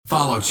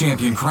Follow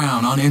Champion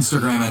Crown on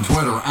Instagram and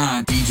Twitter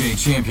at DJ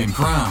Champion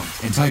Crown.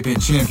 And type in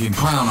Champion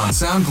Crown on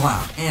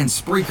SoundCloud and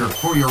Spreaker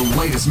for your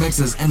latest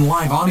mixes and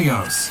live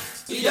audios.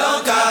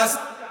 Young cast,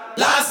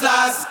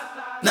 last.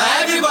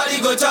 Now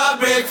everybody go to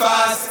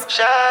breakfast.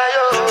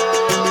 Shayo.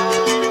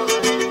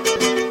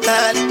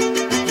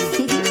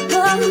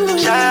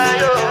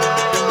 Shayo.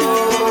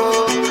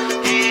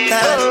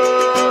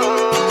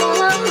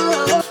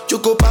 You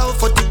go bow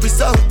for the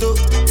result, oh.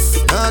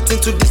 Nothing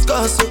to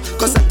discuss, oh.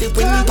 Cause I did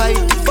win by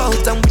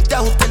default and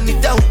without any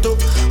doubt, oh.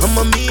 I'm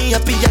a me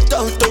happy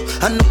adult, oh.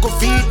 I no go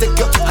feed the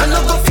girl,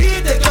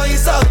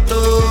 it's out,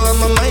 oh.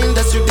 I'm a mind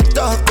that's you the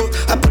talk, oh.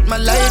 I put my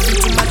life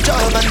into my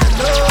job and I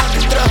know I'm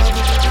in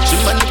trouble. She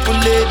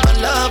manipulate my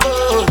love,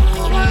 oh.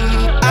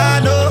 I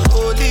know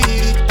holy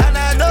and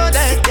I know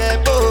that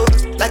get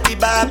both. Like the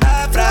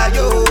Baba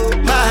Frayo,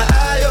 my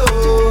ayo,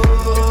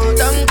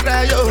 don't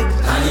cry, yo.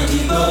 I need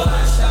to go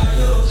and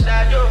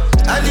shayo.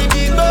 I need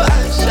to go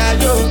and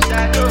shayo.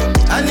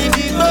 I need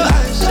to go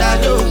and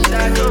shayo.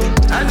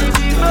 I need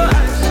to go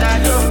and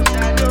shayo.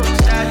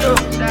 Shayo.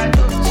 I need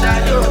to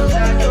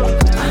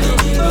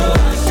go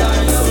and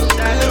shayo.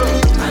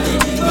 I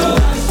need to go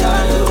and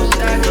shayo.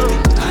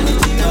 I need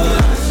to go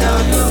and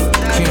shayo.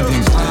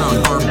 Champion Crown,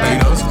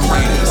 Barbados'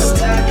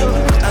 greatest.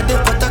 I did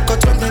what I got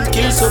when them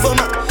kills over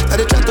my. I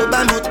did try to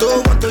buy moto,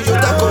 want to use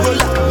that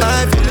Corolla.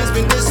 My feelings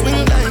been they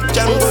swing like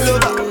Django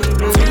Lover.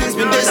 Feelings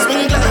been they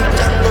swing like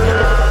Django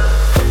Lover.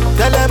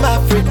 Tell them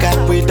Africa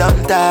we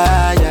don't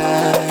tire.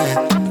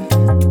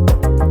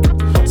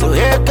 So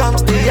here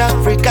comes the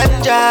African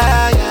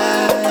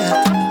giant.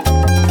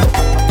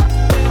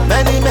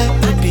 Many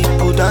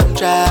people don't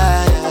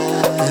try,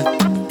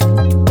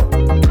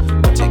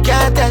 but you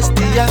can't test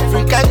the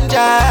African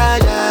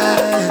giant.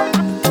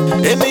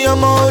 Hey, me,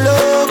 I'm all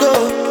logo.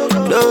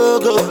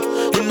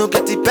 You know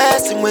get the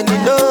person when you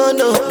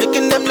know,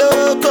 making them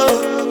loco.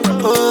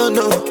 Oh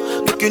no,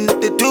 making up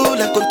they do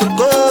like on to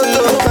go.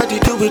 Nobody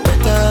do it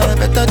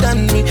better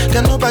than me.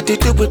 Can nobody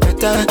do it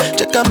better?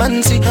 Check a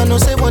man see, I know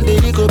say one day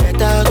he go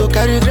better. Go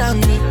carry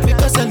Grammy,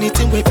 because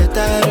anything we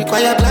better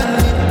require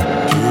planning.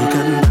 You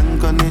can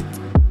bank on it,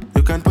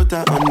 you can put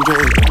 100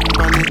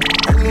 on it.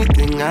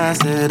 Anything I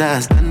said I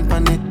stand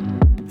on it.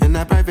 In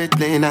a private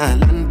plane I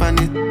land on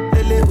it.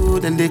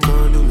 Then they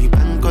call me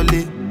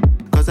Bankole.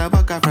 Cause I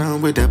walk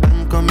around with a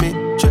bank on me.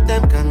 Show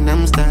them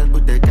Gangnam style,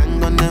 put the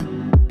gang on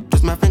them.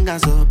 Twist my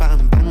fingers up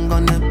and bang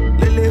on them.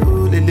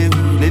 Lele-hoo.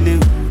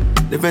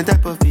 Different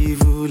type of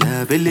evil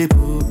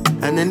available.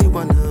 And any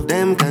one of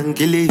them can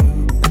kill you.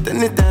 At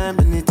any time,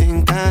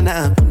 anything can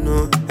happen,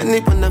 no. Any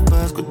one of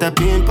us could have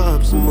been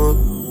pop smoke.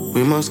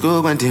 We must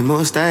go and the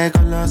most high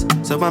colors.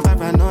 So I'm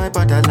paranoid,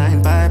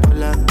 borderline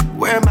bipolar.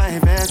 Wear my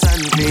vest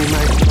and clean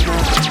my corner.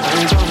 I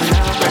ain't going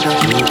out, brother.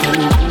 You can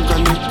bank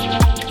on it.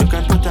 You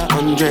can put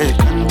 100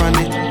 can on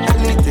it.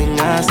 Anything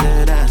I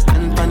said, I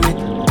stand on it.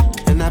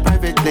 In a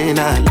private plane,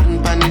 I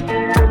land on it.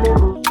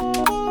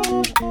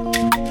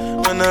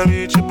 When I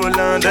reach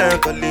Poland, they're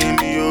calling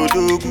me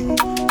Odogu.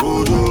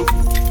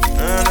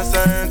 And as I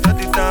enter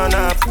the town,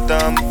 I put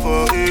down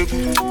for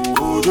Egu.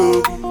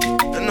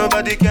 Odogu. And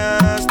nobody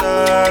can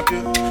stop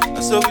you.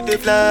 And so we they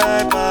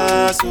fly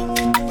past you.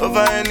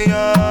 Over any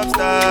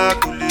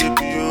obstacle, it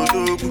be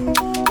Odogu.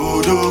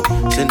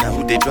 Say now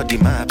who they draw the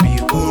map,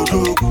 you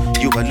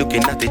You are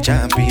looking at the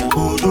champion.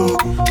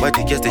 Why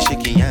the girls they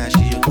shaking ass,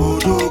 you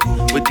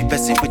with the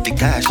person with the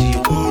cash,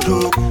 you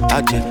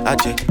Aje,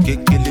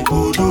 kekele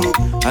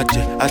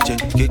Aje,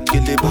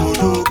 kekele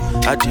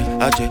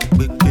Aje,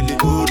 kekele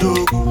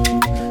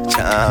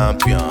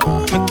champion.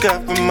 Make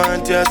up your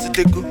mind, just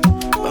to go.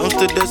 Bounce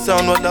to the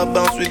sound while I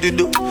bounce with the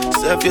do.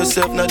 Serve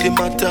yourself, not the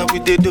matter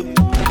with the do.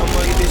 I'm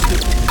on this do.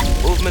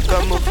 Move, make a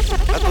move.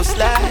 I go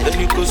slide, then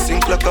you go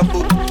sink like a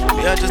book.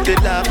 Me, I just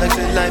did laugh like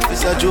say life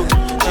is a joke.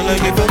 And I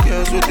give a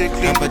girls with they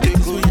clean, but they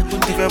go.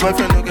 If your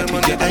boyfriend don't get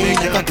money, I ain't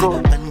never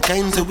go.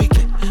 Mankind's a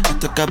wicked. I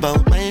talk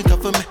about my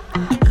government.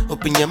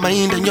 Open your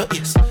mind and your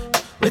ears.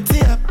 What's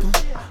the apple?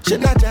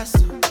 Should not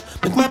just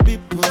make my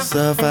people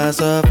suffer.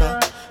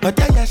 But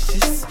I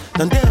ashes,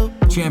 don't they hope.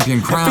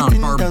 Champion Crown,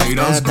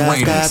 Barbados'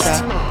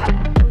 greatest.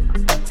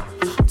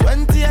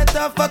 20th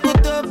of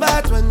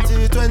October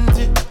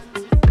 2020.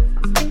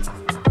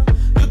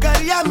 You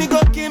carry me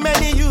go kill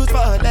many youths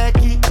for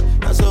lucky.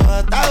 I'm so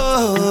hot,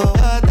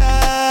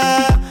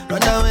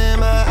 run away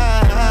my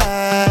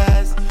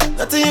eyes.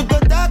 Nothing you go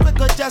talk, we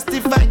go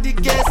justify the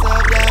case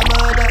of your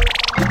mother.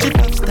 The chief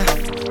of staff,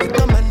 the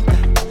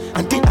commander,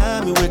 and the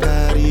army we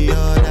carry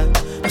order.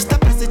 Mr.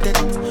 President,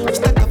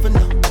 Mr.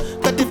 Governor,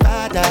 got the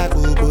father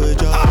go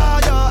job. All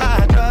your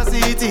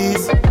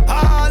atrocities,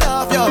 all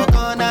of your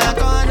corner,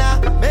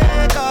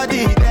 make all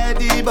the dead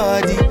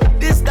body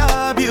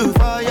disturb you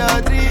for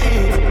your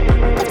dreams.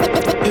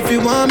 If you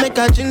want make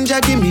a ginger,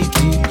 give me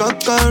the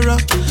kokoro.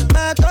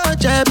 My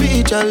coach, I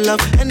be your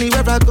love.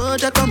 Anywhere I go,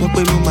 just come up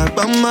with my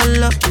bum, my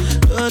love.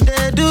 So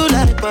they do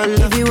like ball.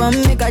 If you want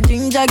make a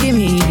ginger, give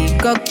me the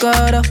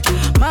kokoro.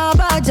 My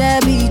body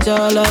be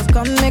your love.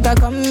 Come make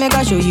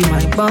a show you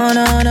my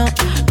banana.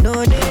 No,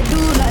 they do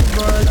like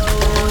ball.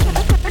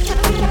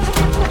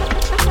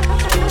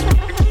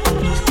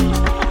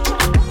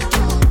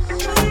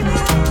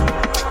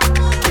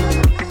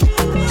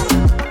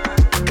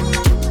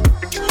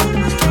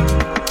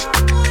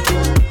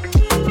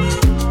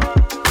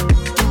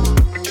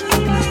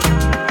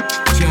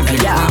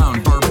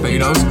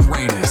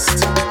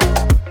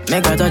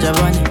 make a touch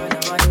upon it.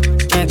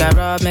 Make a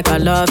rub, make a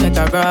love, make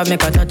a rub,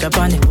 make a touch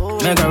upon it.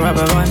 Make a rub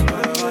upon it.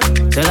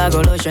 Till I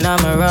go lotion,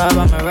 I'ma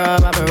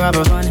rub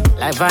upon it.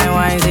 Like fine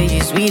wine, say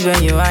you sweet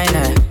when you wine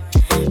it.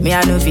 Me,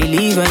 I know feel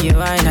leave when you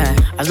wine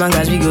it. As long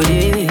as we go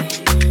there,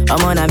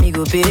 I'm on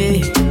amigo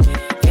pay.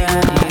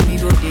 Yeah, we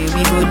go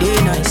day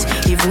nice.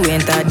 If we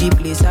enter the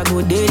place, I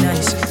go day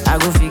nice. I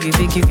go fiki,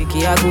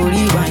 I go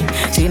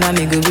rewind. Say now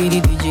me go be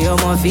the DJ,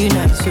 I'ma feel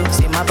nice. So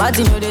say my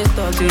party no they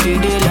stop till the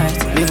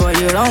daylight. Before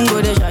you run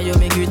go they shot, you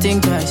make you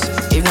think twice.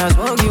 If not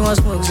smoke, you want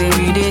smoke, say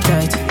we day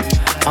tight.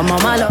 I'm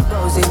on my love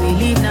go, say we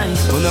live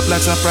nice. Pull up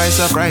like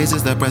surprise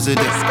is the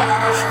president.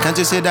 Can't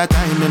you see that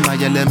I'm in my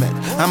element?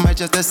 I might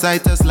just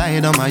decide to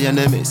slide on my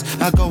enemies.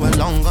 I go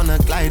along on a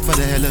glide for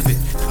the hell of it.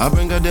 I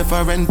bring a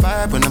different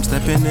vibe when I'm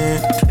stepping in.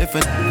 If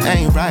it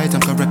ain't right,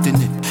 I'm correcting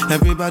it.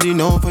 Everybody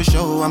know for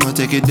sure I'ma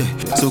take it there.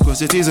 So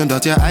close it is and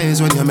dot your eyes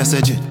when you're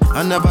messaging.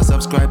 I never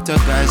subscribe to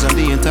guys on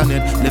the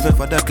internet. Living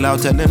for the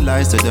cloud, telling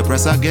lies to the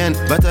press again.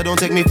 But don't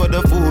take me for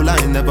the fool, I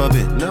ain't never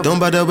been. Don't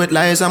bother with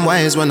lies, I'm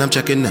wise when I'm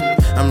checking them.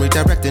 I'm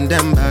redirecting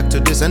them back to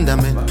the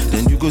sentiment.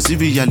 Then you go see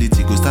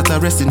reality, go start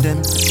arresting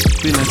them.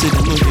 Feel like say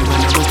them no care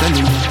when I was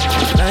telling them.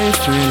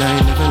 Life real, I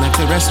ain't never like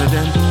the rest of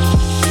them.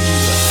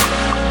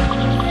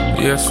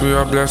 Yes, we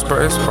are blessed,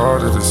 but it's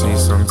harder to see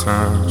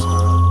sometimes.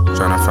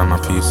 Trying to find my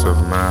peace of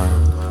mind.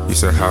 You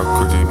said, how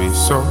could you be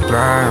so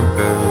blind,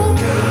 babe?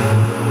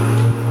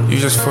 You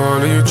just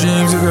follow your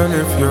dreams, you gotta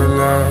live your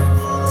life.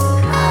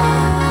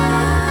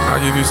 I'll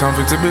give you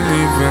something to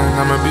believe in,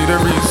 I'ma be the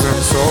reason.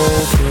 So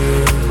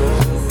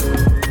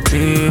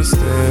please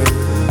stay,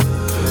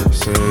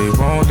 say you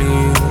won't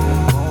leave.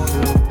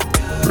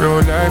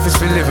 Real life is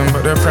for living,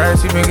 but the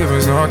price you've been giving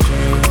is not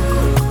cheap.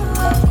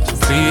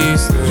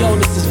 Please stay. Yo,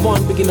 this is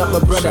fun, picking up my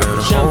brother,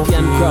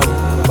 Champion Crown,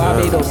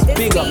 Barbados,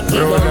 big up.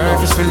 Real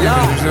life is for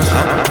living, just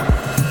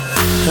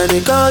and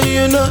they call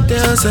you, you know the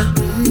answer.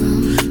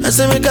 I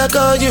say make I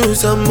call you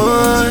some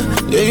more.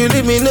 Yeah, you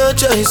leave me no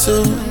choice,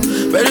 so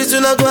very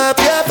soon I go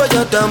appear for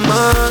your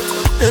demand.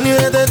 And you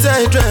had that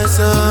tight dress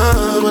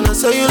on when I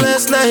saw you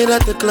last night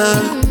at the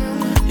club.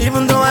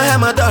 Even though I had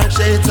my dark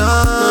shades on,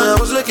 I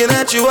was looking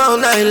at you all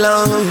night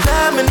long.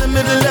 I'm in the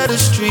middle of the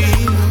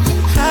street.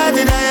 How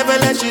did I ever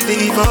let you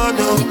leave? Oh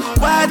no,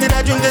 why did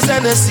I drink this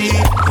Hennessy?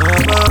 And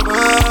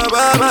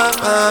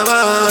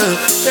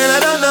I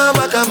don't know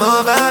what come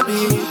over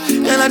me.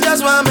 And I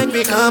just wanna make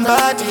me come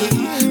body.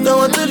 Don't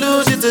want to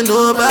lose it to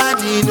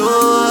nobody,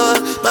 no.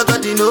 My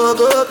God, you know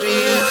go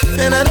free.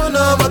 And I don't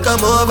know what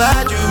come over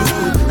you.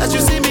 As you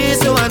see me,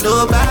 so I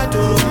know about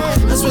you.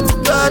 I swear to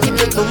God, you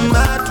can come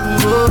back to.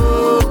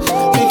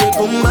 You can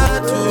come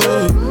back to.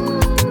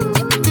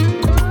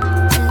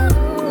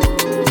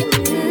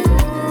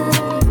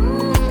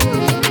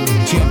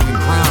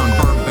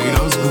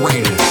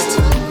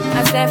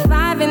 I said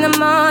 5 in the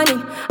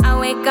morning, I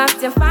wake up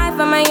to 5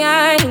 for my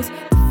earnings.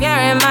 Fear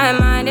in my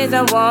mind is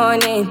a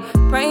warning.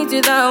 Pray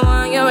to the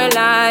one you're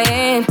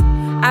relying.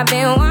 I've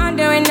been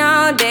wandering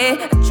all day.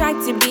 I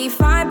tried to be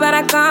fine, but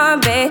I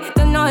can't be.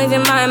 The noise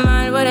in my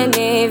mind wouldn't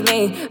leave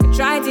me. I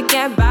tried to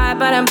get by,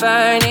 but I'm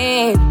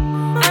burning.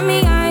 And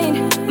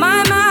behind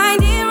my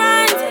mind, it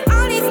runs.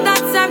 All these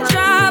thoughts have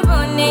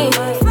troubled me.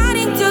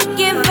 Fighting to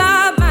give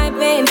up my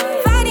pain.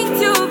 Fighting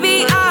to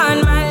be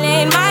on my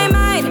lane. My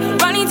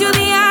mind running to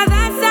the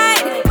other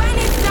side. When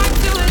it's time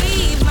to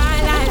leave my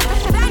life,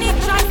 then it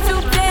tries to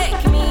pick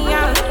me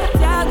up.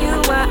 Tell you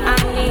what I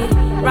need,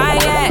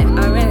 right? Yeah,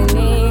 I really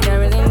need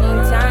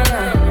time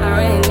now.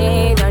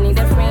 I need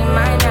to free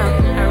mind now.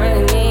 I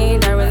really need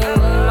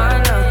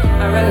mine now.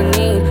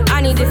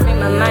 I need to free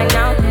my mind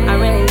now. I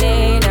really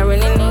need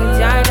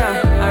time now.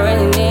 I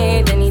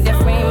need to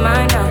free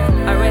mind now.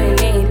 I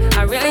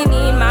really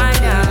need mine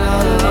now.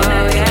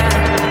 Oh, yeah.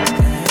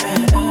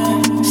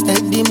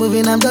 Steady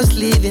moving, I'm just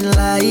living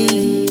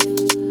life.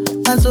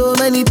 And so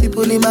many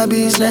people in my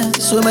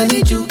business, so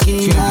many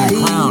joking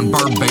Champion Crown,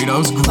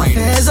 Barbados Affairs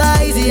greatest.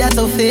 are easy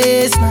to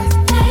face now.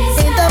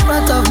 In the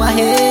front of my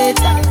head,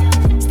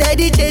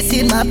 steady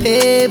chasing my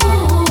paper.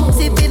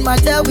 Sipping my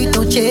tail with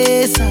no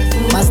chaser.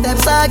 My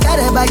steps are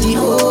guided by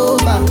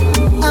Jehovah.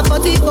 I'm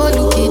 44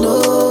 looking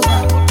over.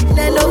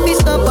 Let no peace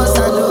stop us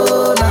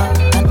alone.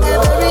 And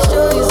every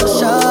show is a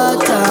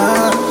short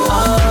time.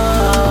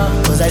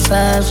 Cause I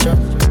stand strong.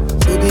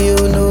 Baby, you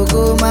no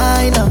go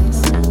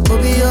minus.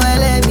 Baby, you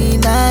let me 9+.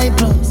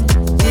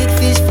 Big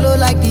fish flow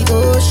like the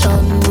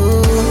ocean.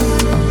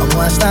 Oh, I'm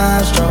one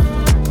stand strong.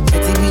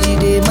 TBG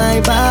dey my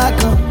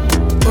back up.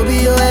 Baby,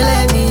 you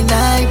let me 9+.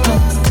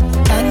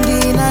 Can't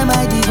deny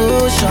my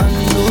devotion.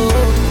 Oh,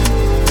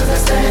 cause I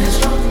stand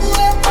strong.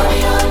 Baby,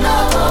 you no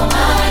go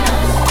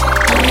minus.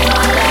 Baby, you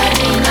let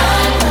me 9+.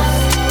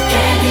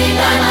 Can't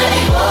deny my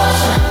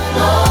devotion.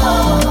 Oh,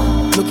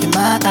 look in my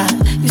eye.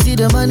 You see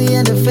the money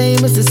and the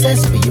fame and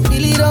success, but you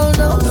really don't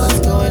know what's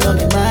going on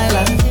in my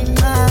life.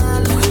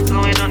 What's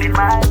going on in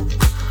my life?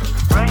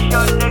 Fresh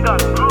young nigga,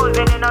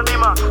 cruising in a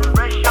beamer.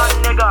 Fresh young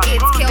nigga,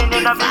 cruising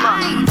in a beamer.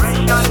 Fresh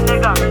young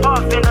nigga,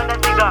 puffing on a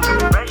cigar.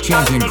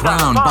 Champion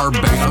Crown,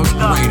 Barbados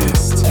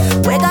greatest.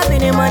 Wake up in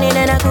the morning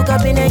and I go cook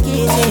up in the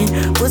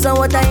kitchen. Put some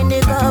water in the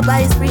cup,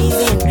 ice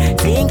freezing.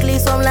 Seeing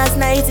clips from last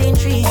night,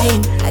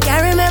 intriguing. I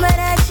can't remember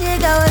that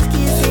chick I was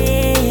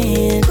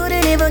kissing.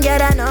 Couldn't even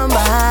get a number.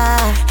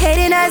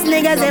 Hating ass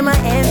niggas in my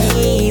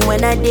envy.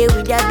 When I did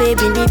with that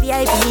baby in the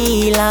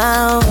VIP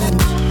lounge.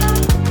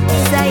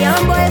 It's a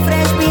young boy,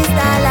 fresh beast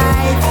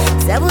life.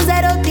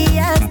 703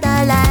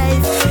 after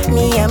life.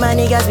 Me and my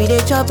niggas, we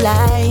dey chop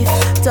life.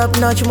 Top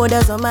notch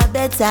models on my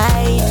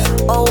bedside.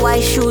 All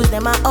white shoes,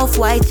 them are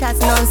off-white. Chats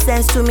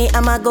nonsense to me,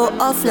 I'ma go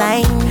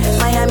offline.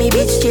 Miami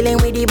Beach, chilling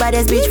with the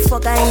baddest bitch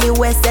fucker in the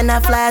west, and I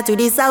fly to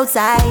the south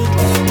side.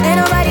 Ain't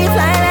nobody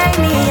fly like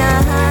me,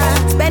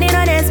 Spending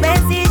on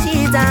expensive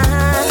shit,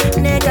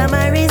 Nigga,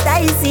 my wrist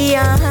icy,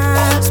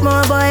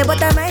 Small boy,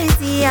 but I'm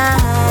icy,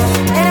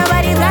 Ain't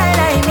nobody fly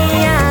like me,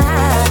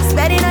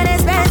 Spending on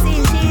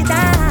expensive shit,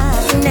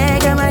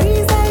 Nigga, my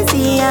wrist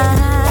icy,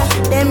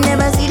 Them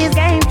never see this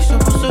game. You're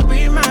supposed to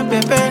be my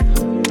baby.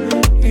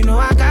 You know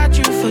I got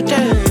you for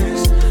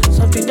this.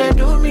 Something that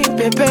do me,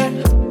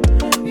 baby.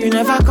 You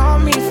never call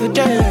me for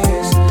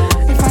this.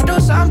 If I do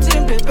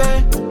something,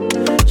 baby,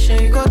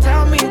 sure you go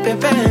tell me,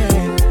 baby.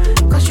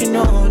 Cause you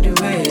know the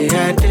way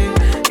I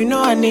did. You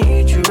know I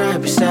need you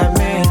right beside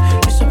me.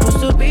 You're supposed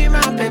to be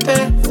my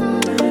baby.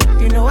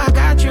 You know I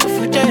got you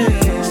for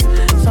this.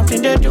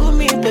 Something that do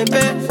me,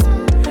 baby.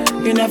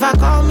 You never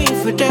call me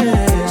for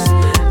this.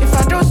 If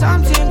I do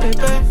something,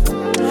 baby,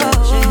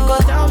 she go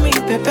tell me,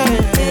 baby.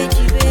 Need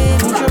you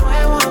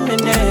right 1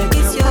 minute.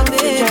 It's your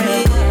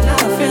baby.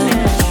 Now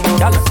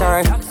finish.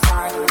 Sorry.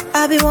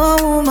 I be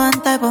one woman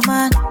type of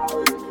man.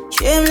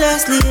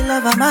 Shamelessly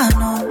love a man,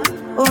 no.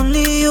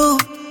 Only you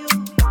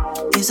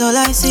is all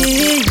I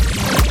see.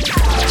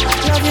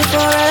 Love you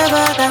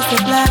forever, that's the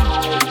plan.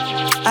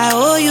 I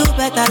owe you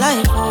better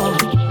life, oh.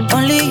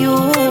 Only you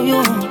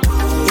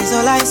is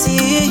all I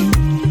see.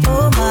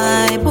 Oh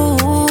my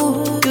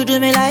boo, you do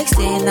me like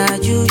say na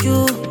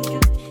juju.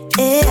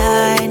 Hey,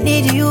 I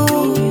need you,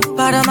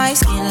 part of my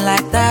skin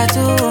like that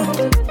too.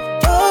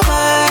 Oh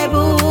my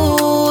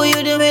boo,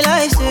 you do me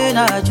like say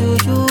na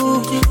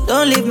juju.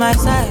 Don't leave my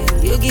side,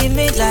 you give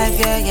me life,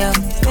 yeah,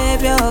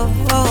 baby, oh.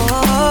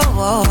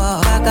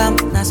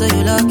 Back now so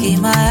you lucky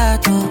my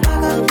heart, oh.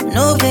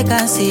 No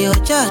vacancy, oh,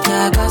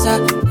 cha-cha, casa.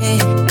 Hey,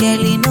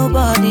 girlie,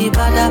 nobody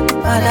better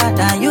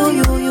than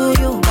you.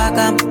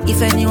 Back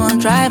if anyone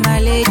try my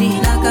lady,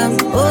 knock 'em.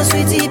 Oh,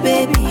 sweetie,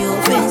 baby, you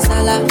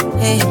sala.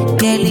 Hey,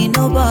 girlie,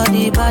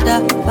 nobody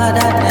better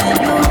than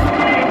you.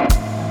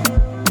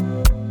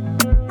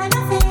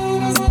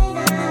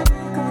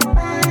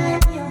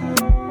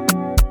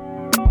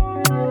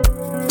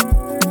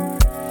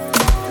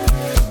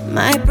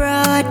 My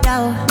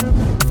brother,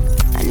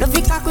 I know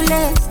the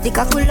calculus,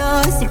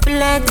 the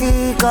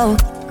plenty go.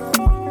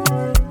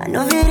 I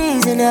know the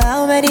reason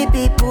how many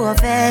people have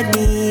fed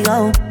me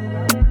go.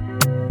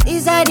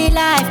 Inside the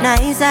life,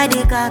 now inside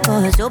the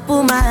carcass.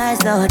 Open my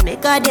eyes, Lord,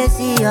 make I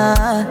see ya.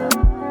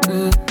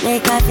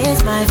 Make I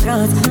face my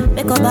front.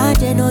 Make a bad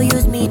no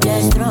use me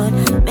destroy.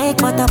 Make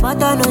butter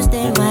no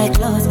stain my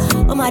clothes.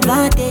 Home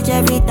advantage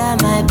every time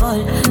I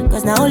ball.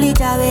 Cause now only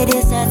the way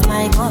they set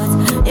my cause.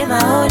 They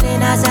my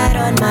holding as I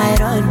run my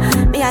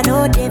run. Me I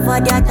know they for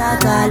their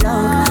talk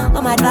along.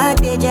 Home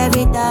advantage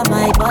every time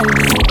I ball.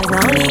 Cause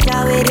now only the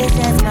way they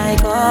set my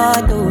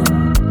cause.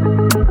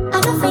 I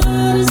don't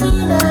feel it's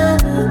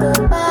enough, go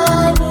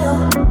by me, oh.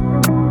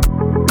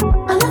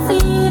 I don't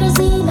feel it's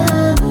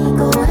enough,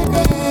 go and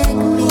take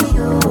me,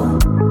 oh.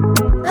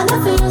 I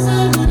don't feel it's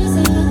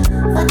enough,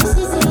 but this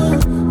is it.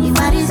 If I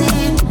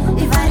reason,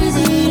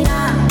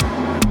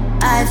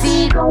 I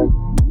feel.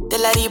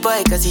 Tell her the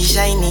boy cause he's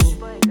shiny.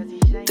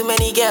 Too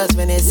many girls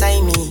when they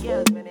sign me.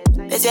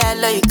 They say I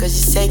love you cause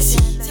you're sexy.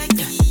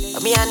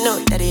 But me I know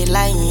that they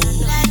lying.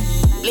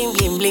 Bling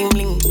bling bling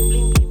bling.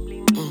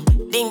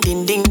 Ding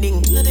ding ding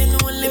ding. No they no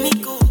one let me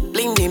go.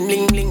 Bling bling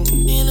bling bling.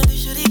 Me know they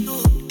should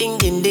go. Ding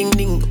ding ding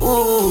ding.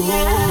 Ooh.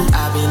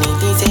 I been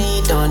eating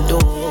say don't do,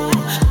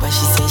 but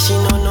she say she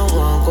no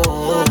one go.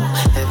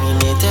 Every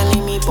day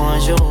telling me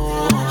bonjour,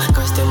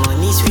 cause the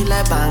money sweet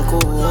like banco.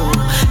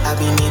 I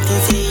been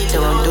eating say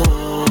don't do,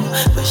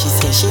 but she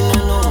say she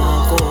no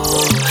one go.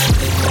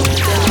 Every day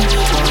telling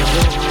me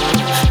bonjour,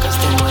 cause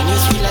the money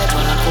sweet like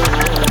banco.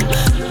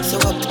 So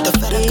I put the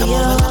ferra come on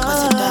when I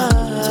pass it down.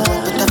 So I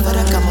put the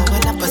ferra come on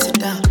when I pass it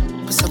down.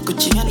 Put some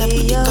Gucci on the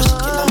booty cause she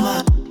kill a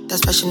man.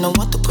 That's why she no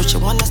want to go, she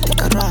wanna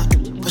stick around.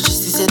 But she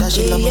still say that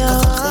she love me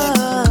cause I'm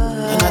sexy.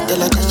 And I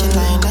tell her that she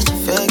lying, that she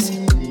vexy.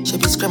 She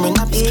be screaming,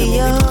 I be screaming, we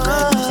be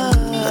reckless.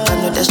 But I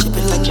know that she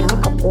be like, you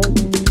make a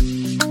baby.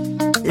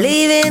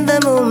 Living the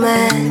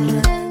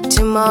moment,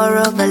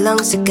 tomorrow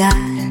belongs to God.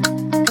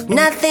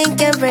 Nothing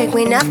can break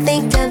me,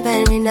 nothing can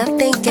bend me,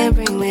 nothing can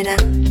bring me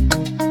down.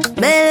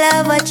 Man,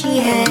 love what you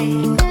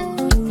hate,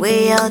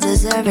 we all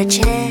deserve a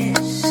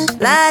chance.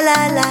 La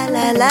la la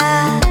la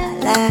la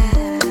la.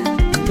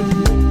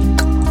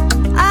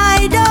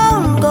 I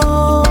don't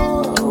go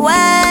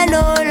where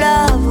no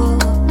love,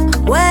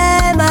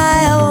 where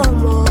my home.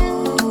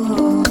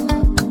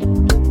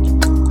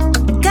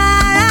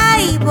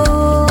 Caraibo,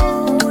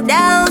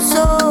 down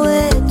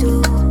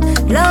Soweto,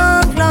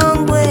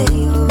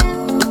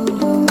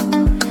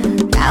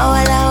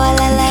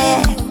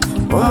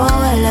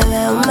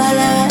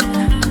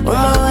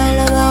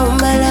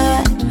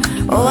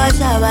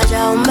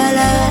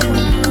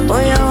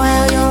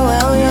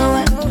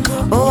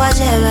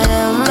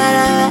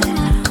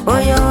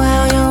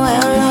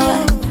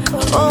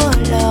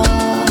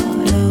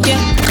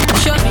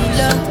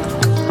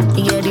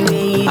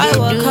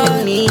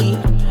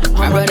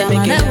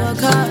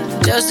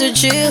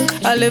 chill.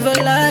 I live a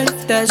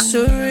life that's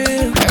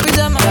surreal. Every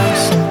time I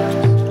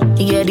dance,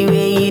 you get the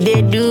way you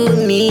did do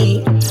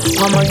me.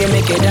 Mama can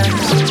make it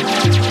dance.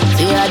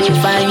 See how they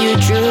find you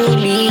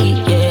truly.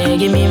 Yeah,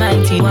 give me my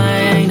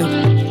wine.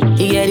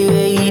 You get the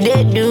way you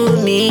did do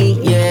me.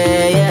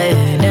 Yeah, yeah,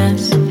 yeah,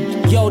 dance.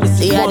 Yo, this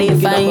see is how they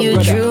find you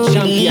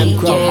truly. Yeah,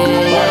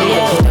 yeah,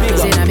 yeah.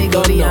 Say na me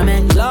go be a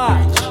man.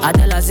 I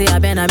tell her say I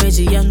been a bitch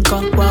young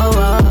cop. Whoa,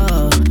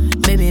 whoa,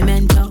 baby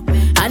mental.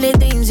 And the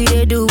things you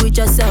they do with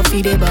yourself,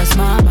 you they bust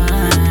my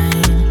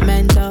mind.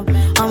 Mental.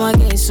 I'ma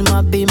get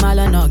some be mal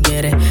and not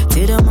get it.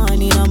 Till the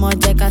money, I'ma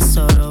take a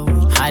sorrow.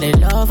 I did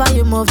love how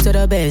you move to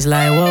the bass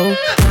like whoa.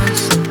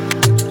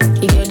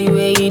 You get the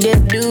way you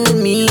did do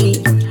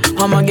me.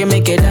 I'ma get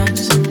make it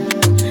dance.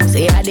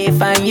 Say I did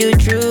find you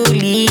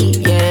truly.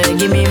 Yeah,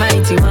 give me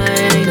mighty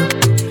wine.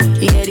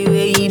 You get the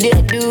way you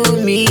did do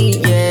me.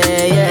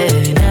 Yeah,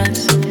 yeah,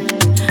 dance.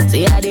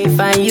 Say I did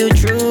find you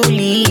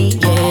truly.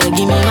 Yeah,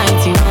 give me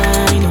mighty wine.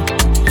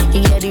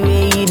 You get the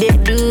way you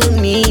did do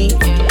me.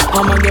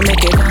 I'ma get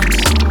make it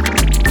dance.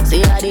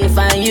 Say I did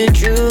find you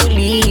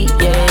truly.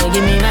 Yeah,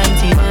 give me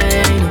mighty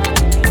wine.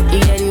 You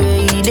get the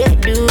way you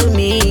did do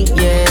me.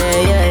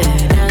 Yeah,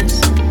 yeah, dance.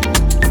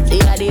 Say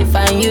I did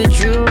find you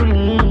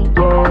truly.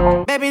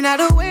 Yeah. Baby, now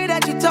the way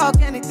that you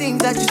talk and the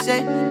things that you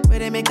say, where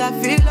they make I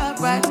feel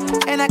alright.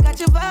 And I catch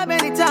your vibe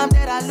anytime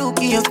that I look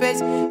in your face.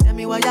 Tell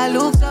me why you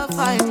look so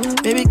fine.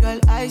 Baby girl,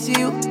 I see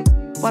you.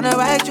 Wanna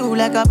ride you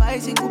like a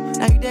bicycle.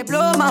 Now you they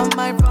blow my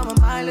mind from a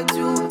mile or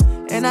two.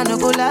 And I no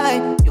go lie,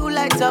 you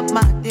light up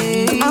my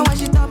day. And when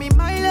she tell me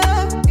my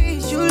love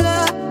is you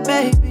love,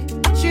 baby.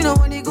 She know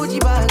when the Gucci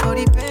bag or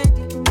the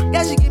Fendi.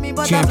 Yeah, she give me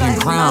butterflies. Champion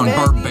Crown,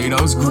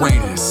 Barbados'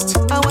 greatest.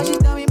 And when she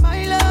tell me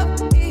my love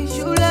is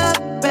you love,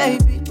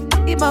 baby.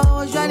 If my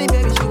heart was drowning,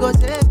 baby, she go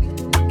save me.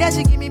 Yeah,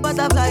 she give me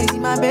butterflies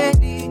in my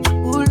belly.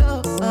 Ooh,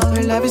 love,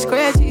 your love is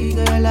crazy,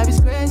 girl, your love is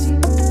crazy.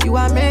 You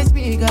amaze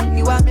me, girl,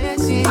 you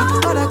amaze.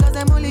 Other girls,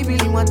 them only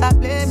really want to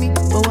play me.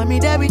 But when me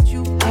there with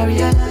you, I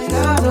realize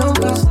love don't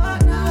cost.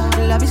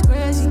 Your love is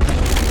crazy. You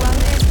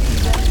amaze me,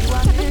 girl, you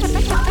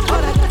amaze.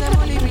 Other girls, them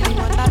only really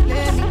want to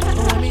play me. But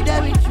when me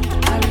there with you,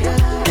 I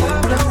realize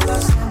love don't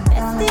cost.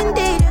 Best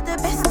indeed, you're the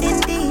best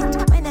indeed.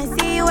 When I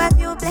see you, I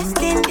feel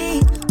blessed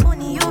indeed.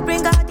 Only you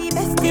bring out the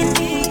best in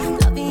me.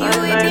 Loving you,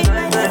 it is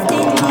my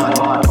destiny.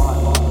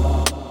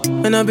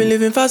 And I've been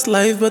living fast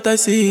life, but I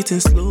see it in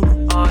slow.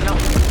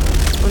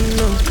 Oh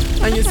no,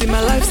 and you see my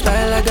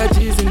lifestyle, I got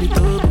G's in the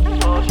tub.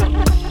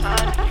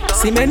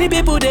 See many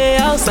people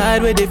there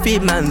outside where they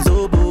feed man's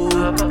oboe.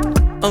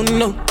 Oh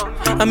no,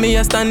 and me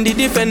I stand the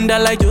defender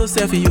like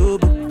Joseph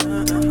Yobo.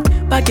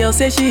 But girl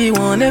say she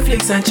want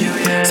Netflix and chill,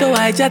 yeah. So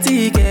I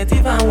chatty get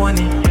even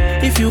warning.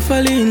 If you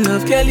fall in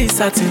love, Kelly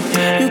satin.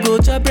 You go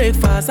to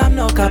breakfast, I'm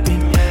not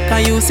capping.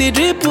 Can you see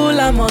dripple,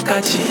 I'm not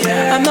catchy.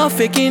 I'm not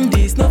faking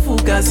this, no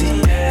fugazi.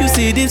 You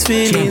see these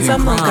feelings,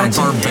 I'm not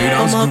catching.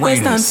 I'm a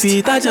quest and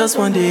feet, I just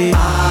want it.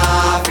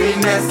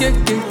 Happiness.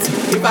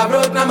 If I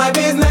broke, now my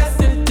business.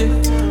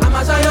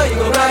 I'ma show you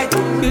go right.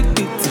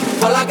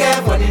 All I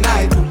care for the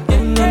night.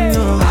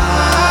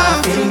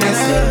 Happiness.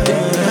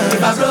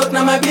 If I broke,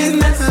 now my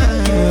business.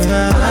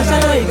 I'ma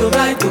show you go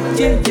right.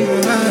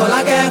 All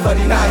I care for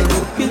the night.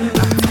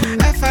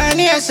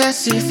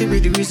 F-I-N-E-S-S-E, if it be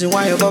the reason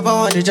why your baba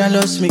want to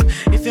jealous me.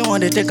 If you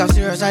want to take up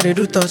serious, I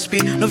do top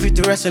speed. No fit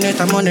to resonate,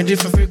 I'm on a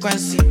different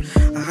frequency.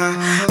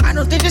 I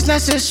don't think it's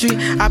necessary.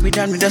 I be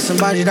done with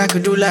somebody that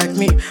could do like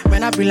me.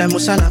 When I be like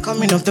Musala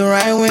coming off the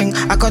right wing,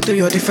 I cut to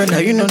your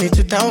defender, you no need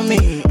to tell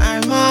me.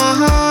 I'm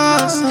a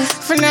horse,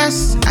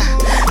 finesse.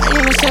 And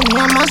you know say me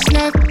I'm a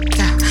snake.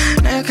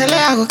 Now you can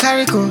let I go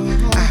carry go.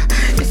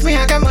 If me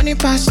I got money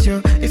past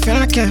you, if you're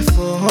not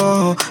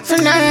careful,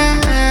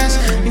 finesse.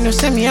 You know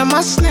say me I'm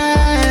a snake.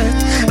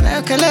 Now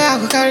you can let I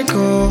go carry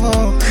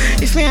go.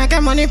 If me I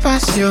got money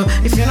past you,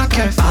 if you're not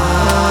careful,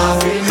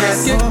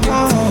 finesse. If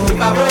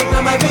I break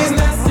now my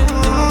business,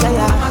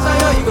 I'ma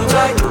show you go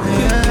try to.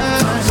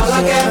 All I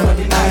care for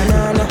the night.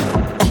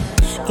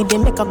 It dey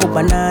make her go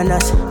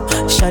bananas.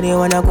 Shawty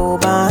wanna go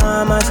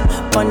Bahamas.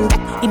 One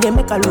that it dey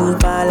make her lose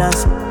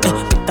balance. Put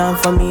time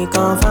for me,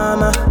 come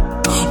farmer.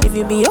 If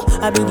you be yo,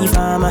 I be the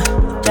farmer.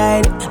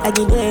 Tried it, I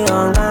get it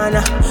on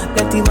Ghana.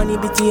 Let the money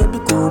be to you, be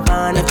cool,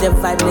 man. If the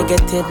vibe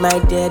negative, my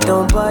dear,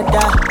 don't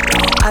bother.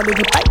 I be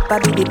the pipe, I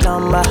be the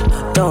plumber.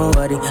 Don't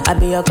worry, I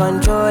be your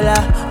controller.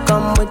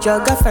 Come with your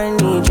girlfriend,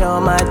 need your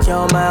match,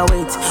 your my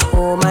weight,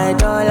 oh my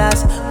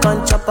dollars.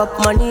 Come chop up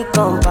money,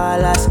 come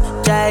palace.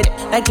 Tried it,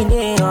 like it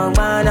ain't on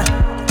Ghana.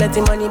 Let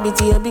the money be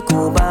to you, be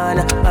cool,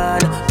 banana,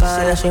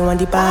 banana. She want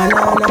the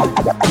banana.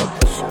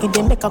 It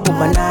dey make her go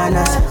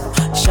bananas.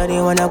 Shawty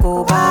wanna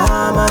go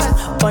Bahamas.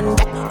 One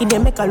that it dey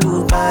make her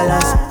lose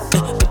balance.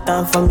 Put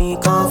time for me,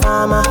 come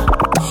farmer.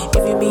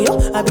 If you be yo,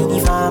 I be the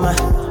farmer.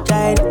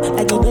 Tried it,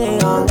 like it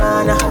ain't on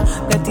Ghana.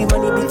 Let the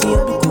money be to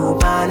you, be cool,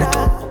 banana.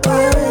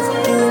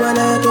 You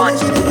wanna do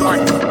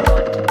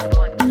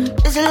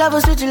it? This love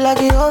will switch you like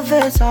a whole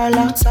face,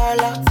 Sala.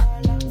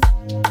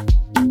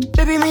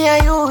 Baby, me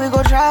and you, we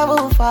go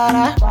travel far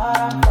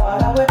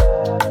away.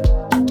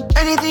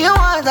 Anything you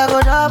want, I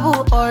go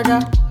double order.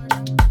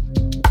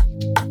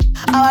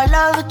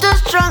 love is too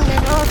strong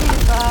and no be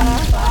far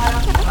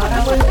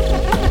away.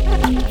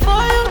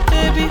 For you,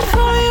 baby,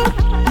 for you,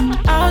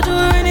 I'll do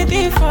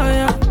anything for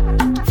you.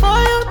 For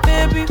you,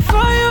 baby,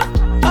 for you,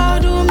 I'll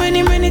do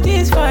many, many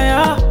things for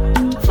you.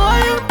 For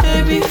you,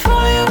 baby,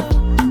 for you,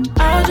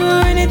 I'll do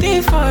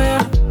anything for you.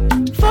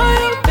 For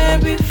you,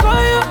 baby, for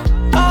you,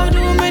 I'll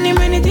do many,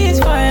 many things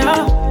for you.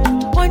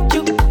 Want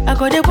you, I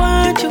gotta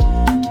want you.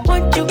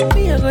 Want you,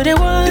 me, I gotta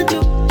want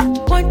you.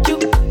 Want you,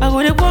 I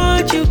gotta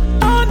want you.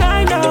 All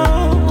night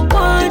long.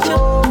 Want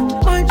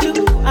you,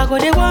 I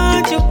gotta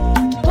want you.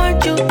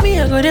 Want you, me,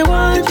 I gotta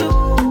want you.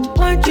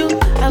 Want you,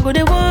 I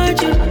gotta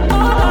want you.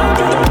 All night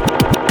long.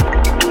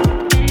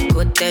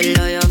 Go tell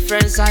all your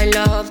friends I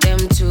love them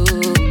too.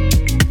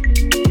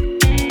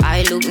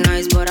 I look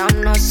nice, but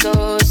I'm not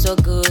so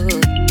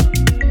good.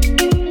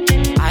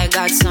 I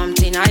got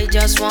something I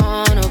just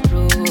wanna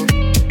prove.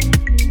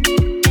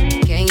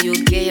 Can you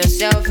get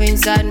yourself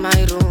inside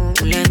my room?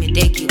 Let me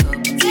take you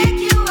up. Take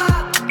you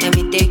up. Let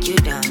me take you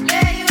down.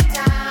 Lay you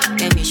down.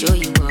 Let me show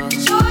you up.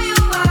 Show you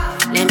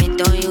up. Let me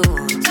turn you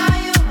on. Turn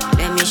you on.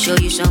 Let me show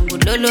you some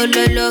good lo lo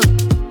lo lo.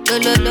 Lo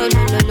lo lo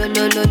lo lo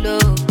lo lo lo.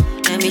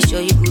 Let me show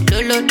you good lo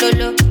lo lo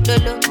lo lo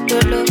lo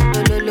lo lo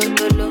lo lo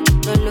lo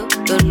lo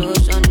lo lo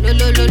son lo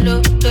lo lo lo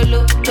lo lo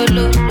lo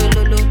lo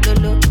lo lo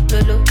lo lo.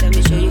 Let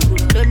me show you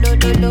good lo lo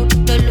lo lo lo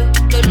lo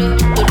lo lo lo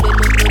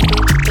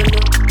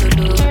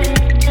lo.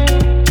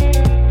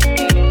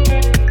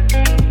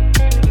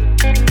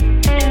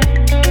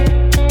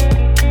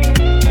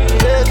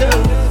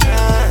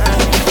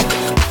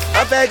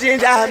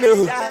 Ginger me,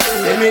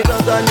 let me go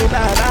to the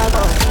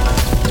baba.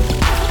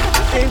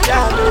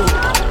 Ginger me,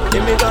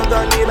 let me go to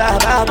the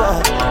baba.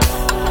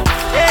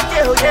 Yeah,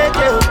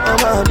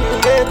 I'm a me,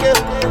 yeah,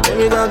 let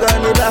me go to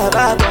the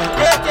baba.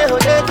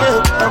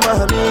 Yeah, I'm a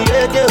me,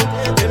 yeah,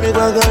 let me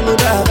go to the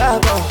baba.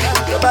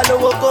 Come on,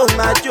 go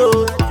my Joe,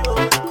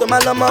 come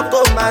on, go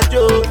my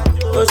Joe.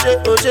 Oh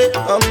shit,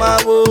 on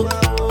my woe.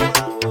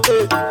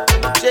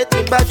 Shit,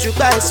 but you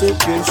buy so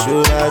good,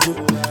 should I do?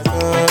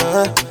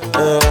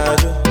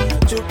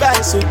 Tu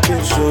buy so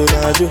good, should I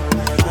do?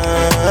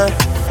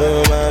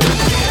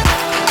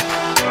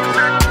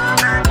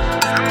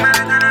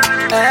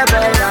 Hey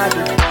boy,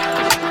 Rabi.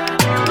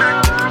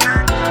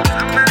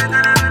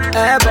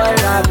 Hey boy,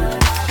 Rabi.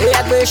 We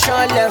are going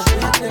Sean level.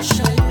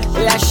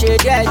 We are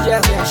shade yeah.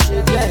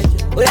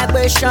 We are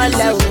going Sean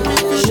level.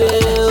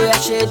 We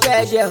are shade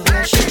yeah.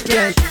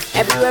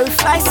 Everywhere we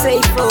fly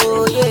safe,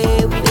 oh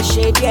yeah. We the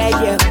shade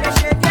yeah.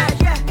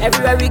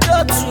 Everywhere we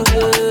go to,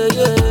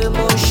 yeah,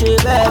 more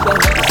shit, baby.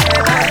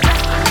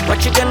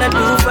 What you gonna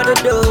do for the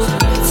dough?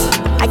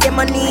 I get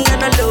money on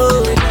the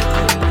low.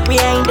 We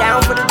ain't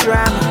down for the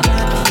drama.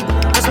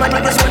 Cause my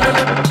niggas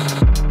wanna.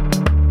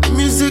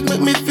 Music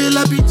make me feel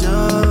like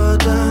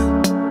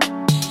Jordan.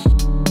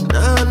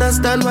 Now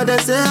understand what they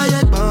say, I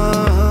get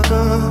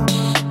better.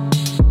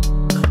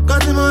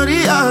 Cause the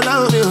money all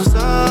out me, so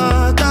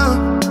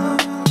down.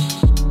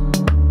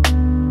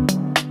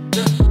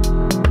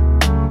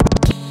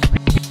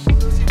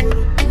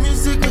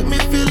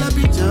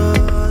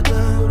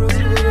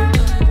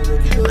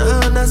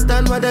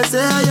 Understand what they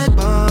say, I get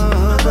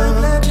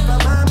better.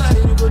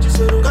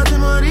 Got the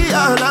money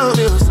all out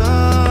me,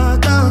 so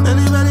down.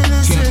 Anybody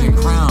listen? Champion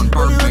Crown,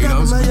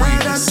 Barbados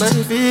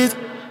greatest.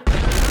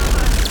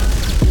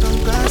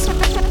 Don't gas,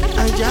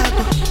 I jack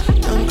up.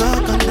 Don't go,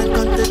 come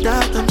the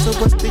dark. So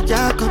what's the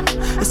jack up?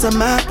 It's a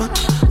map up.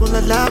 Pull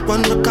a lap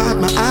on, look out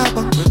my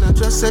album. When I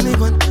trust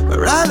anyone, but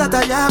all that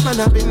I have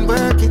and I've been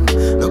working.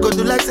 No go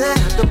do like say I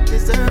don't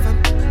deserve them.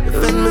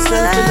 Defend myself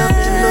and I've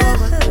been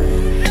over.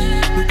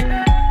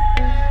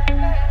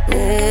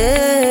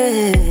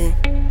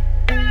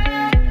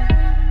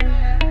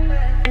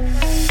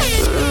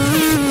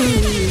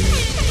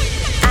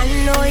 I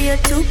know you're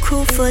too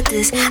cool for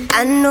this.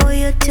 I know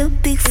you're too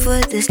big for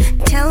this.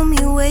 Tell me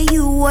where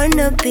you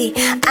wanna be.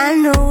 I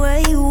know where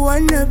you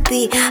wanna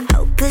be.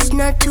 Hope it's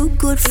not too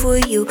good for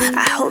you.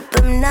 I hope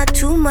I'm not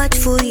too much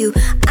for you.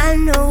 I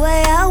know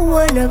where I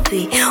wanna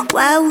be.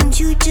 Why won't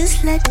you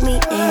just let me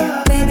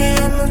in? Maybe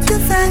I move too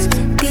fast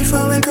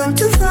before we go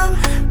too far.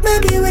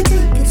 Maybe we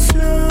take it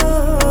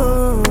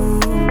slow.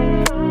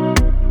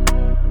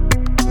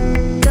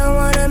 Don't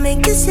wanna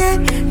make you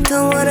sad,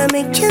 don't wanna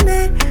make you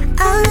mad.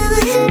 I'll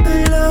never hit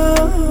below.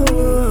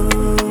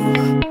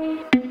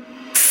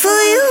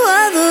 For you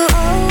are the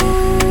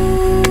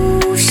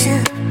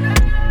ocean.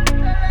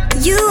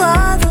 You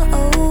are the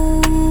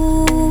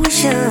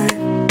ocean.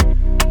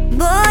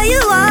 Boy,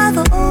 you are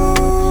the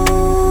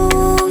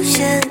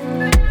ocean.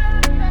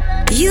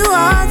 You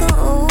are the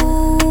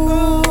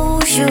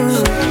ocean.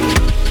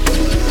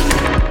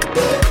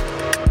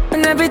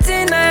 And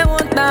everything I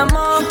want, I'm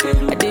more.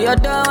 I do your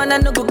door and I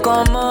no go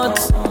come out.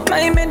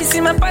 My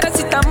medicine, my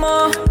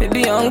paracetamol.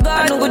 Baby, on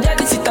God, no go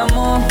jadi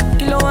sitamo.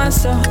 Kilo one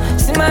so,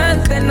 see my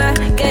antenna,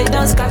 get it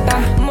done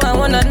scatter. More I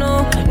wanna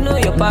know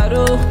your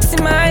paro. See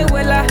my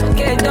wella,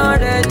 get it done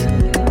red.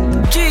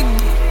 Jig,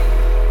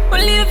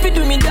 only if you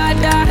do me da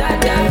da da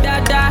da da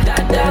da da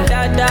da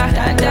da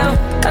da da.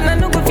 And I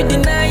no go fit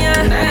deny ya.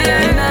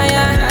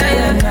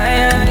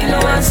 Kilo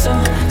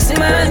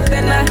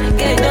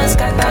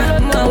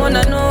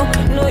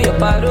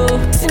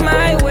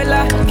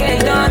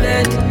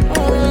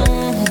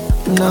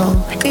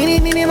Mini,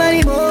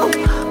 money, mo.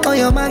 On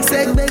your mark,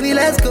 sex, baby,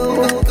 let's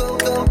go.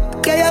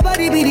 Get your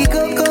body be the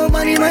coco,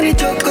 money,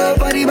 choco,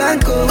 body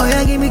banco. Oh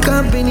yeah, give me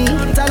company,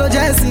 talo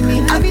just see me.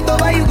 I fit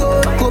over you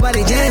go by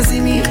the just see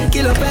me.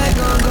 Kilo pack,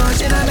 gone,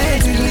 shit I'm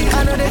mentally.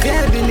 I know they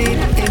can't believe,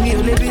 and me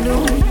only be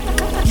no.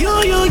 You.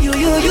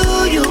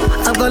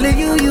 I'm calling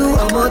you,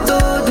 I'm a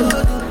todo.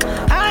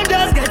 I'm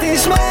just getting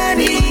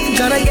money,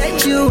 tryna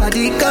get you out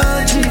the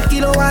country.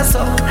 Kilo what's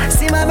up?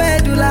 See my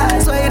medulla,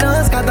 so you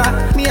don't scatter.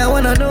 Me, I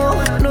wanna know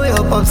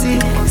your popsy.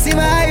 See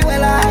my eye,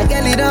 well, I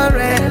get it on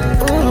red.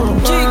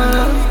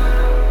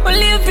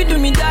 Only if you do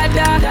me da. And I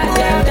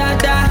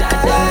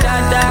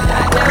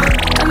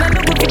know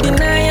go fit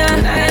deny ya.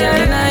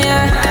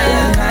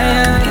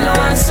 Kilo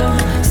what's up?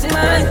 See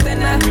my eye,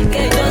 well, I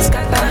get it on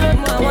scatter.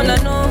 I wanna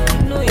know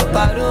your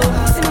paro.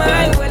 See my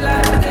eye, well, I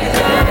get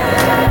it on.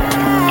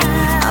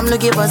 I'm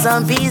looking for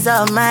some peace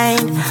of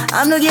mind.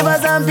 I'm looking for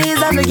some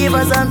peace. I'm looking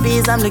for some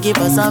peace. I'm looking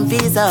for some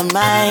peace of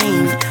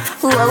mind.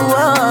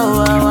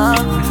 Whoa.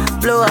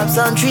 Blow up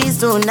some trees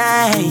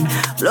tonight.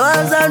 Blow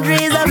up some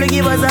trees. I'm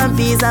looking for some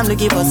peace. I'm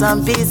looking for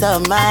some peace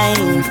of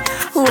mind.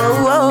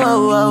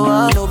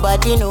 Whoa.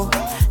 Nobody know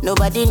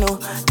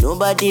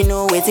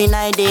waiting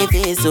I dey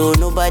face. So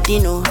nobody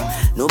know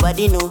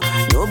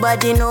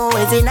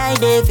waiting I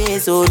dey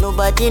face. So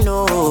nobody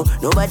know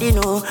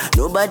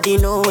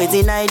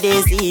waiting I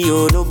dey see.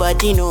 Oh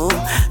nobody know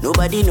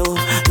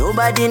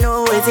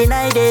waiting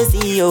I dey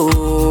see.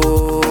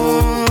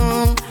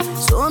 Oh,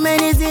 so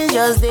many things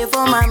just dey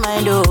for my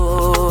mind.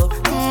 Oh,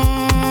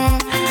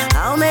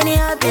 how many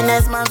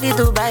happiness man fit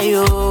to buy?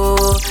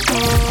 Oh,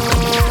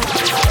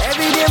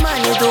 every day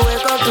man need to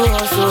wake up to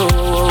hustle.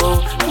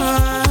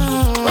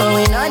 But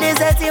we know this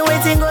setting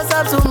waiting goes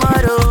up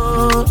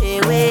tomorrow.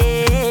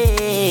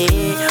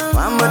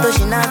 One bottle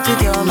she not to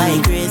cure my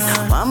grace.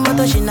 One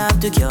bottle she not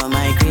to cure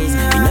my grace.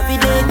 You know we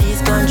did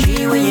this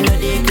country when you know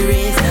the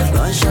grace.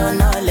 Gunshot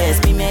no less,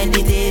 me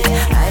meditate.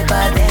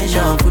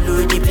 Hypertension full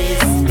of the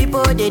place.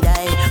 People they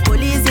die,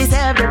 police is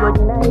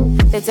everybody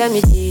nice. They tell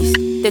me this,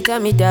 they tell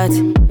me that.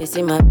 They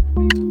say my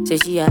say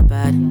she a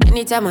bad.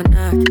 Anytime I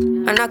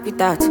knock with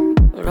that.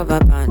 No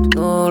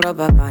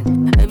rubber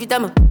band. Every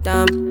time I put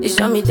down, they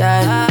show me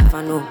that. If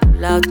I know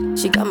loud,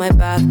 she got my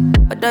back.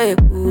 Although you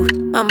cool,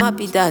 I'm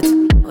happy that.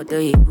 Although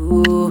you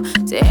cool,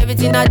 say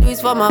everything I do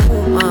is for my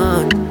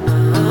woman.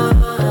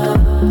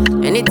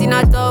 Anything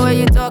I talk, when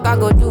you talk, I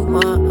go do.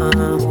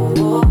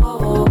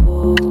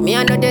 Me,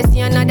 I know they see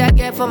another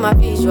girl for my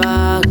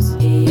visuals.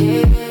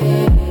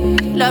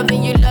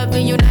 Loving you, now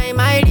in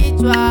my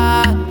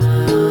ritual.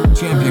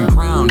 Champion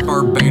Crown,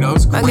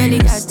 Barbados My girl,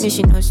 got me,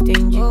 she not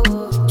stingy.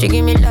 She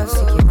give me love,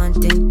 so keep on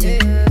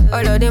tinting.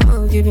 All of them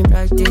moves you been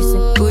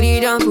practicing. Put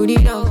it on,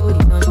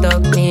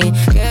 stop me.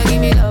 Girl, give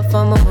me love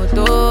for my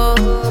moto.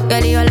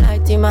 Girl, your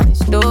light in my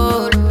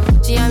store.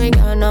 She and me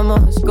gone, I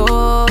must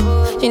go.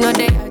 She know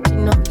they got you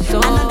know so.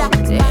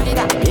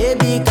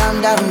 Baby,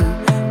 calm down.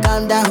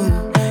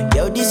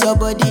 Yo, this your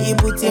body, it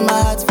put in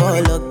my heart for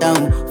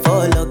lockdown,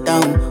 oh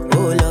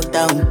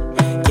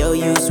lockdown. Yo,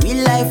 you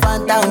sweet life,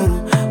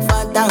 phantom.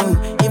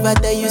 If I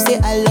tell you say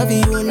I love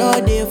you, no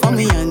day for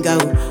me, young girl,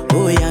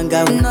 oh young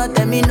girl. No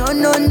tell me no, oh.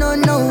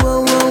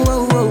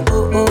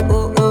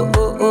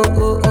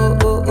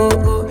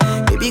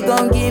 Baby,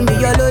 gon' give me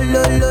your lo.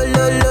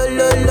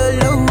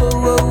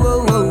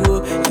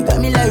 You got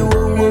me like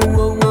whoa.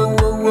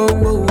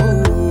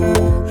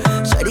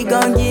 Shawty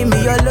gon' give me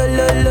your lo.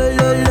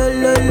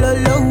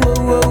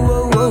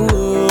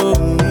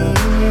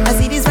 I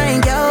see this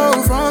fine girl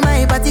from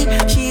my party,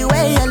 she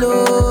wear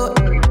yellow.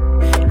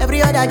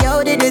 Every other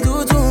girl they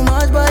do too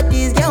much, but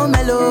this girl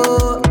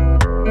mellow.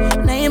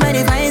 Now in my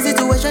divine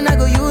situation, I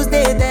go use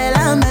they tell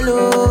I'm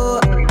mellow.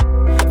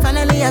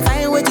 Finally I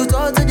find way to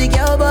talk to the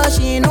girl, but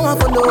she ain't no one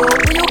follow.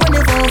 When you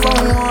gonna phone for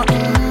one?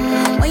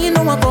 When you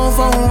know I come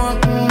for one?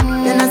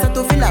 Then I start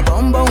to feel a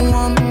bum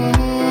one.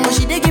 But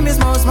she dey give me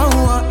small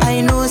one.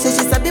 I know say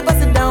she sabi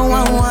pass it down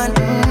one.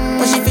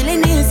 But she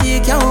feeling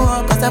insecure,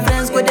 cause her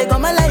friends go they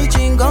come my light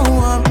ring go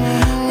on.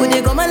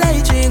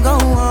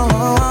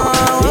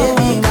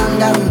 Baby, calm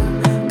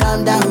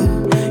down.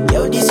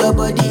 Yo, this your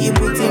body, it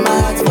put in my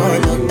heart for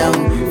lockdown.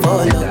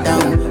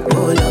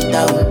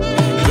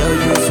 Yo,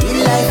 you sweet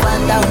life,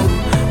 phantom.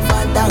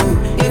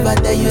 If I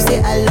tell you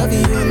say I love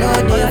you, no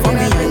day for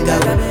me, young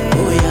girl.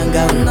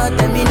 No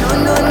tell me no.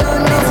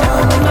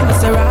 Hop in my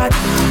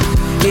Maserati,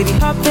 baby,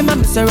 hop in my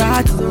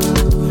Maserati.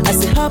 I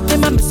say hop in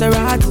my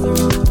Maserati,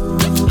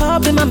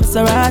 hop in my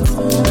Maserati.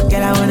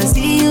 Girl, I wanna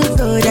see you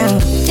go down.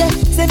 Yeah,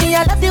 say me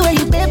I love the way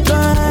you bend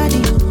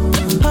body.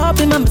 Hop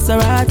in my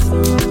Maserati,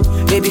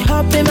 baby,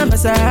 hop in my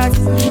Maserati.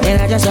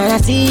 And I just wanna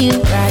see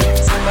you ride.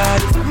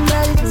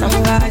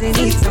 Somebody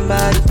needs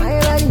somebody.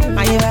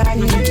 My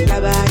body needs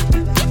somebody.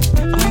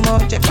 I'm more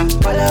check my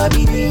color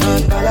be you.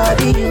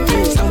 Somebody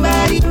needs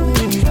somebody.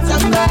 My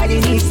body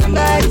needs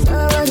somebody.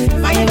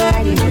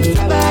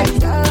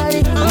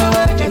 I'm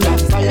more check my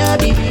color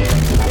be you.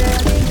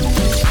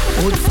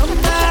 Would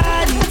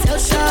somebody tell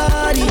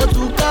Shawty what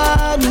to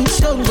call me?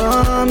 Show me.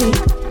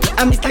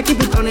 I'm Mr. Keep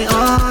it on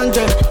 100.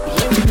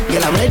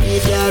 Girl, I I'm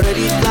ready if you're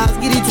ready. Last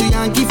get it to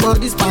Yankee for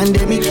this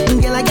pandemic.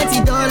 Girl, I get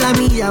it all on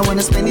me, I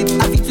wanna spend it.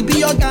 I feel to be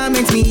your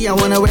garment, me, I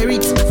wanna wear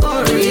it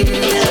for real.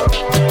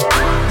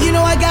 You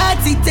know I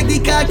got it, take the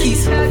car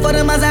keys. For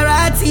the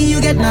Maserati, you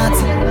get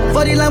nothing.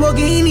 For the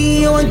Lamborghini,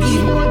 you won't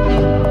give.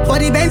 For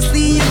the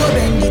Bentley, you go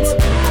bend it.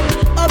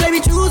 Oh baby,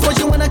 choose what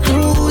you wanna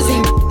cruise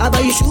in. I buy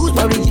you shoes,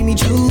 probably Jimmy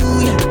Choo,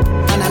 yeah.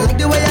 And I like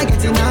the way I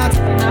get it out.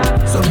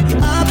 So make it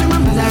up in my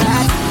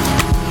Maserati.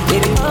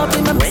 Baby, up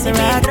in my Maserati. When the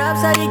beat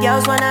drops, all the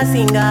girls wanna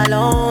sing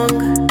along.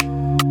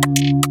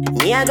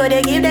 Me, I go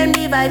to give them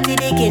the vibe till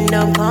the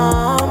kingdom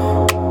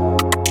come.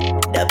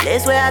 The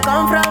place where I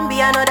come from be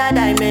another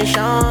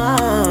dimension.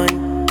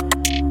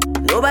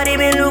 Nobody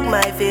been look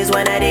my face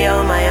when I dey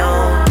on my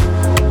own.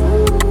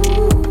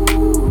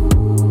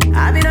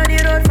 I've been on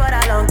the road for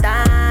a long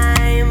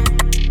time,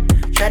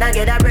 tryna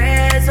get a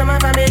bread so my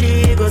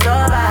family go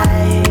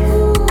survive.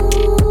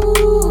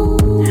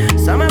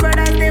 Some my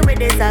brothers they with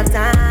this have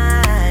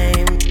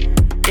time.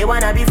 They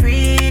wanna be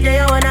free,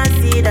 they wanna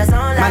see the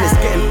sunlight. Man, it's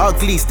getting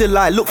ugly, still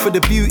I look for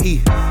the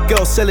beauty.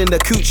 Girls selling the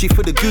coochie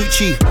for the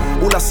Gucci.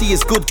 All I see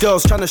is good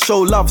girls trying to show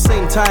love.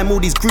 Same time, all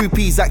these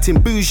groupies acting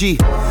bougie.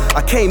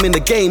 I came in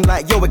the game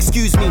like, yo,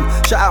 excuse me.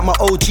 Shout out my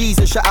OGs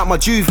and shout out my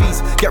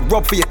juvies. Get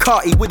robbed for your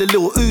carty with a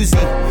little Uzi.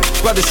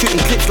 Brothers shooting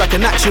clips like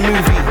an action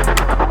movie.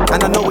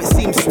 And I know it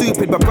seems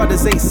stupid, but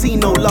brothers ain't seen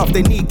no love,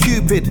 they need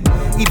Cupid.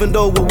 Even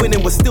though we're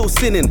winning, we're still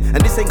sinning.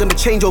 And this ain't gonna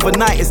change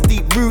overnight, it's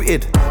deep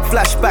rooted.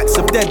 Flashbacks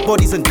of dead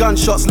bodies and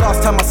gunshots.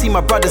 Last time I see my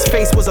brother's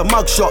face was a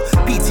mugshot.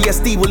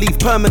 PTSD will leave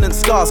permanent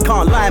scars.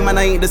 Can't lie, man,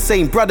 I ain't the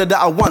same brother that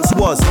I once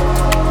was.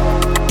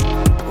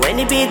 When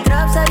the beat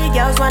drops, all the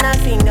girls wanna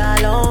sing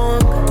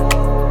along.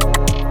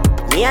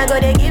 Me, I go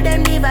to give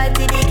them the vibe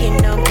till the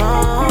kingdom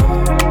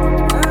come.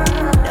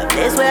 The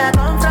place where I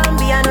come from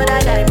be another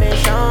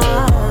dimension.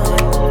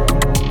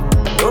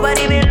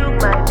 Nobody will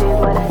look my face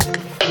when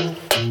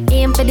I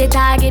aim for the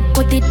target,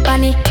 put it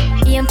on it.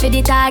 Aim for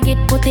the target,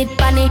 put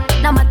it on it.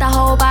 No matter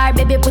how hard,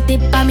 baby, put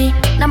it on me.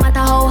 No matter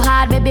how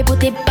hard, baby,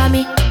 put it on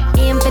me.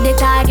 Aim for the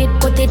target,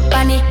 put it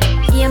on it.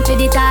 Aim for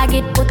the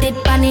target, put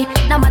it on it.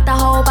 No matter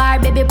how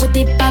hard, baby, put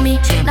it on me.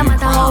 No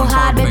matter how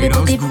hard, baby,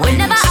 put it on me. We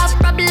never have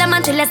problem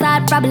until you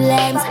start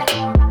problems.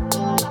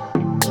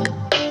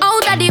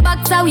 Out of the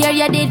box, how where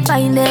you did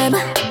find them.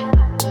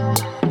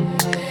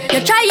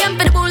 You're trying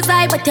for the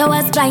bullseye, but you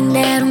was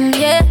blinded,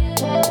 yeah.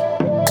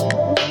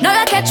 Now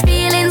you catch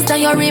feelings, now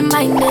you're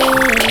reminded.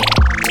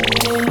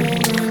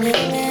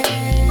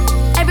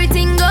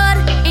 Everything good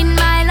in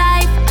my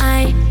life,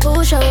 I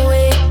push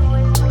away.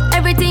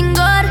 Everything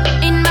good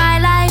in my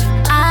life,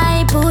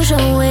 I push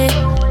away.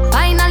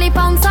 Finally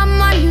found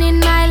someone in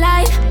my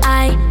life,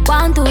 I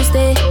want to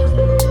stay.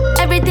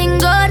 Everything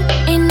good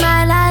in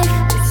my life.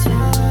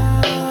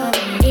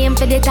 Aim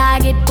for the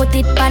target, put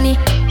it on it.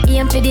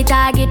 Aim for the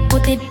target,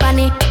 put it on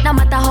it. No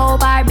matter how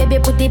hard, baby,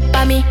 put it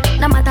on me.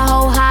 No matter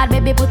how hard,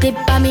 baby, put it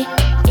on me.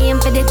 Aim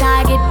for the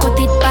target, put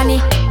it on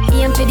it.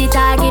 Aim for the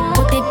target,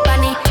 put it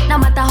on it. No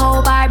matter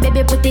how hard,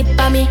 baby, put it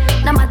on me.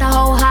 No matter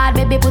how hard,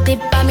 baby, put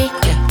it on me.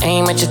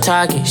 Aim at your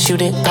target,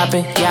 shoot it, pop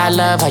it. Yeah, I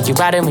love how you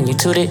ride it when you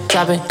toot it,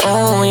 drop it.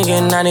 Oh, when you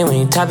get naughty, when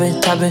you top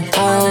it, top it.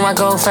 Oh, I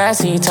go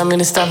fast, so you tell me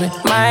to stop it.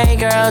 My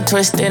girl,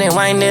 twist it and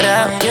wind it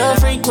up. You're a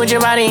freak with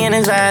your body and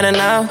it's bad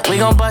enough. We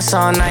gon' bust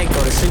all night,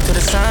 go to sleep to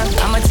the sun.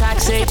 I'm a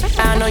toxic,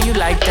 I know you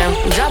like them.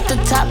 Drop the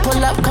top,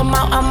 pull up, come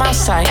out, I'm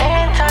outside.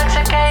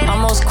 Intoxicate.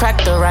 Almost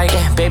cracked the right,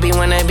 yeah. Baby,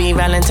 wanna be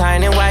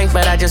Valentine and white,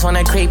 but I just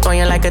wanna creep on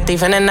you like a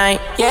thief in the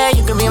night. Yeah,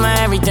 you can be my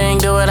everything,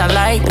 do what I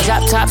like.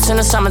 Drop tops in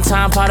the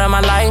summertime, part of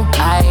my life.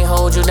 I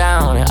hold you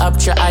down and up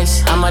your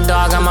ice. I'm a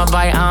dog, I'm a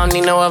bite, I don't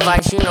need no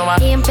advice, you know I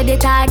aim for the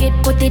target,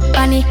 put it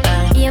on it.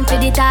 Aim for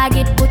the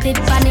target, put it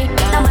on it.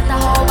 No matter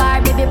how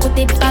hard, baby, put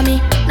it on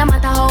me. No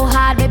matter how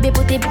hard, baby,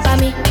 put it on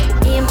me.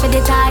 Aim for the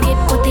target,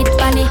 put it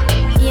on it.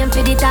 Aim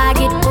for the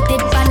target, put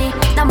it on it.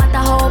 No matter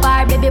how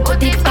hard, baby,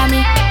 put it on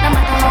me. No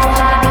matter how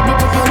hard, baby,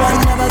 put it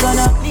on me. I'm never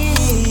gonna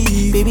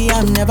leave, baby,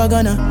 I'm never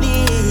gonna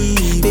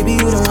leave. Baby,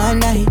 you don't want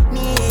night.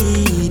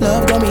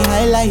 Love got me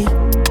highlight.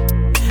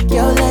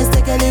 Girl, let's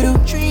take a little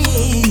trip.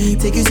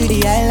 Take you to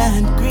the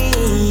island.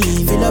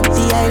 Green. Fill up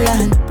the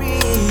island.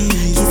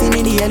 Breeze. Kissing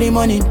in the early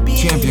morning.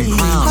 Champion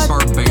Crown,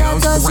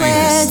 Barbados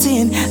greatest.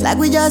 Sweating like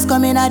we just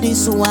coming out the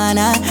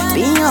sauna.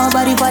 Pin your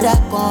body for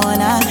that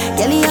corner.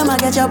 Kelly, I'ma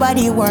get your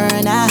body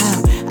worn out.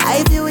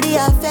 I feel the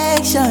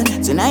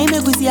affection. Tonight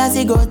make we see as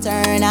it go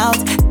turn out.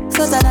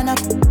 Closer than a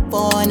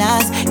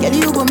bonus. Girl,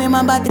 you go make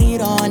my battery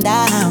run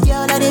down.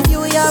 Girl, I dey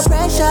feel your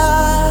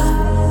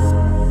pressure.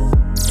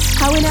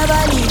 I will never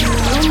leave you,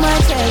 you're my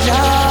treasure.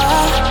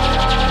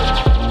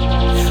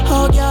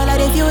 Oh girl, I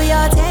dey feel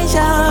your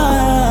attention.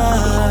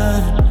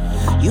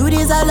 You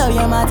deserve love,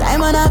 you're my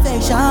time and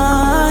affection.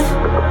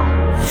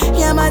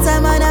 You're my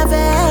time and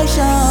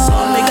affection.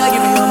 Come make I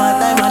give you my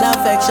time and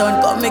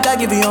affection. Come make I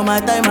give you my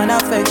time and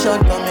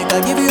affection. Come make I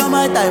give you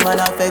my time and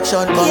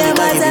affection. Come make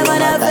I give you my time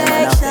and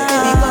affection.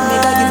 Come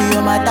make I give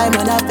you my time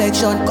and affection.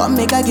 affection. Come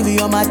make I give you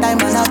all my time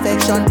and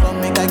affection.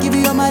 Come make I give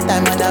you all my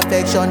time and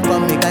affection.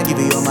 Come make I give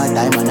you all my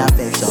time and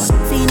affection.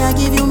 Finna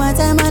give you my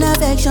time and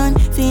affection.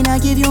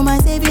 Finna give you my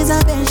savings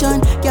and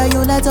pension. Girl,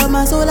 you light up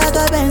my soul like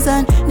a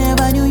Benson.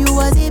 Never knew you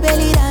was a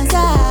belly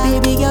dancer.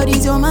 Baby girl,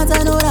 this your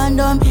matter no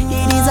random.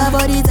 It is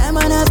about the time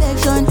and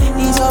affection.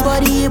 This your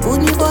body, you put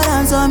me for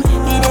ransom.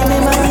 It ain't me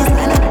money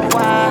stand up.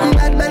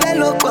 Bad belly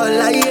look all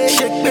like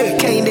shake me.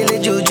 Can't delay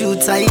juju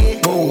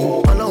tie.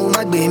 Oh, Ọlọ́run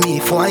má gbé mi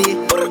fún ayé.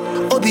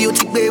 Obi o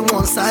ti gbé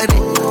wọn sáré.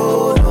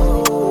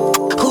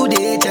 Who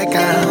dey check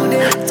am?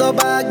 Tó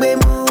bá gbé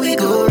mú we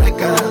go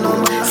wreck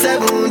am.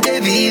 7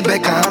 David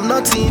Beckham,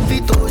 nothing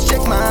fit to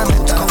shake my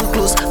mental. Come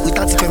close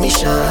without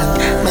permission.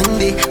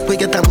 Monday we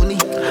get the money.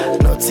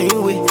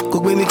 Nothing we go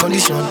gbé me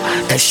condition.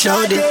 A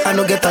shout it, I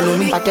no get alone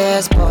me.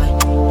 Baddest boy,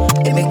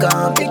 it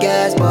become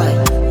biggest boy.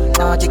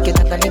 Now chicken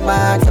at the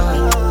my toy.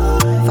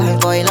 Fine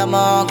boy, I'm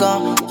all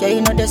gone. Yeah,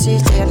 you know the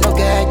system, no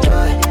get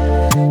joy.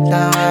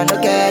 Now I no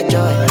get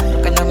joy.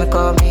 Can I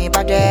call me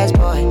baddest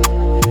boy?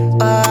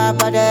 Oh,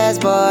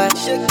 baddest boy.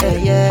 Yeah,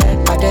 yeah,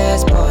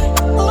 baddest boy.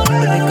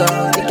 Let me go,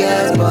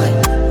 biggest boy.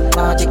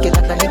 Now chicken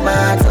at the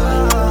my toy.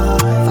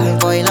 Fine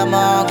boy, I'm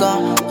all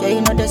gone. Yeah,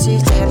 you know the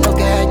system, no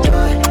get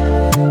joy.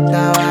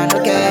 Now I no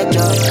get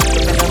joy.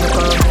 Can I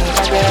call me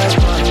baddest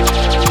boy?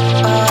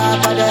 Oh,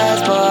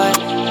 baddest boy.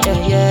 Yeah,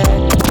 yeah.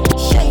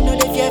 Sure, you know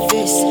the fear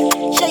face.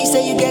 Sure, you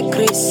say you get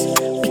grace.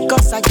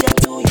 Because I get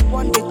to you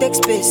want to take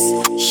space.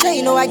 Sure,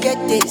 you know I get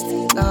taste.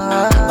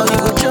 Oh, you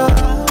go chop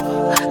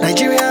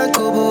Nigerian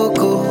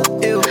Koboko.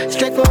 Ew,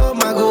 straight for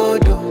my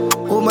godo.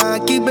 Oh, my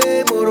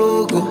kibe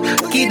morogo.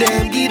 Give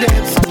them.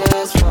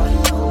 Baddest boy,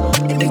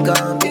 it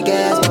become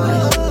biggest boy.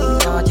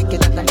 Now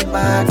chicken at the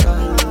my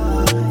toy.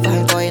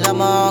 Fine boy,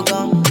 I'm all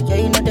gone. Yeah,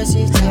 you know the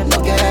system, no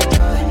get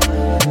joy.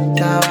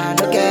 Now I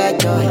no get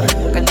joy.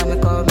 Can I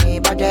call me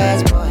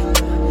baddest boy?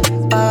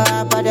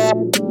 Oh, baddest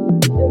boy.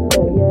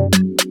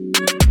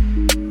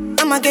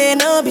 I'ma get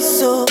no be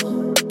so.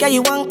 Girl,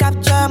 you won't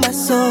capture my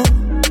soul.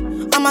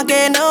 I'ma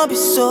get no be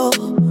so.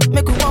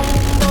 Make you want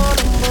more.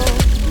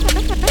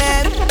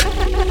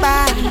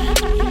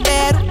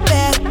 Better,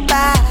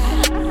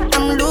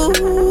 I'm loose.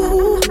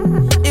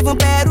 Even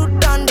better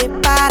done the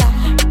para.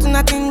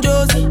 Tonight in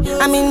Josie,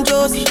 I'm in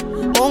Josie.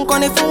 Won't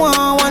call if you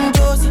want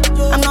Josie.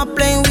 I'm not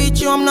playing with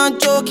you, I'm not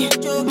joking.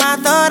 My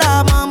thought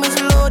of mom is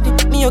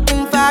loaded. Me you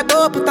can fag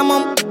up, but I'm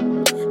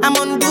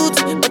on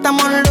duty, but I'm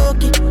on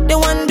low-key. They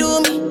want do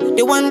me,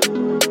 they want do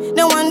me.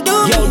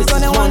 So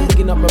they want,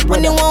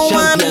 when they won't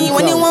want me,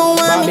 when they won't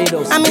want me.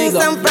 I'm in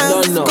San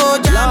Francisco,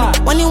 jam.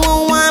 When you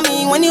won't want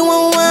me, when you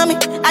won't want me.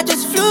 I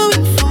just flew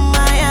in from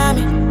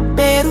Miami.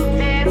 Peru,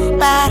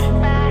 para.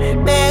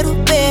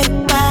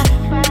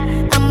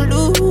 I'm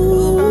loose.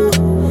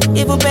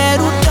 Even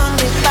Peru done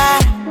the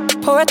para.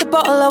 Pour out the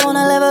bottle, I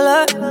wanna level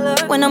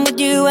up. When I'm with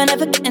you, I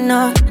never get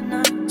enough.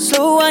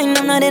 Slow wine,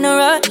 I'm not in a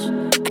rush.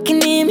 I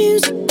can hear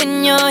music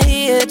when you're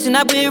here.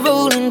 Tonight we're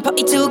rolling,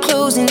 party till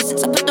closing.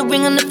 Since I put the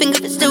ring on the finger,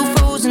 it's still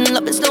frozen.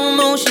 Love in slow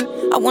motion,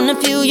 I wanna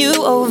feel you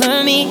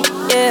over me,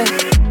 yeah.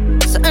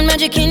 Something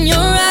magic in your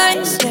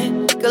eyes, yeah.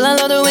 Girl, I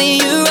love the way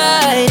you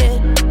ride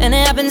it. And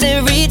it happens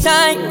every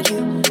time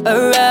you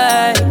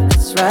arrive,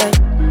 that's right.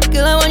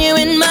 Girl, I want you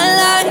in my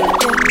life,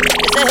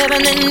 yeah. It's a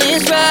heaven and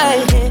it's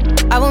right, yeah.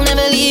 I will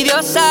never leave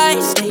your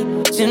side, stay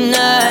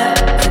tonight.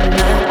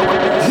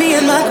 Me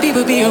and my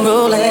people be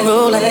rolling.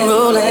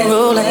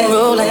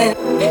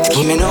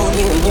 Scheming on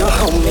you and your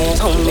homies.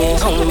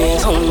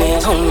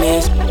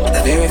 The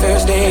very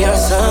first day of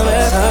summer.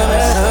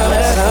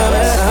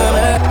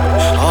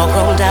 All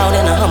rolled out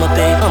in a Hummer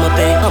Bay.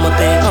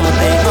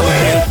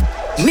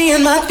 Me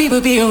and my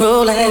people be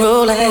rolling.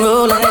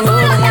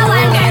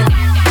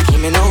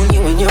 Scheming on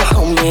you and your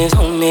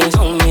homies.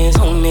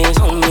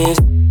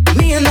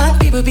 Me and my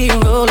people be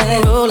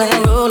rolling.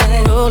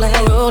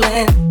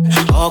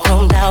 All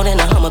chromed out in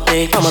a Hummer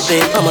Bay. I'm like,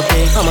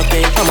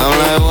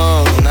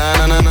 whoa,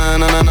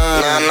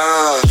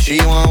 nah. She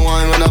want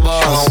wine with the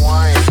boss.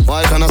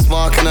 Why can't I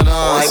spark in the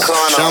dance?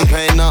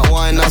 Champagne, not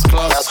wine, that's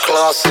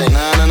classic.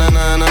 Nah.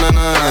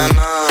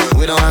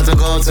 We don't have to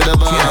go to the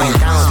bar.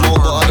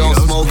 Smoke, but I don't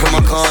smoke in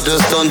my car.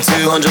 Just done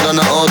 200 on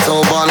the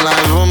autobahn.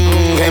 Like,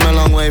 came a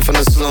long way from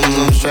the slum.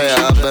 Straight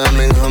out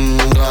Birmingham.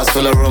 Glass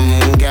full of rum.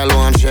 Gal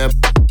want chip.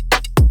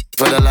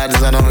 For the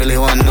lads, I don't really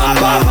want none.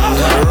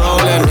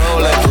 Rolling.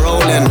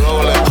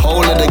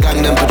 Whole of the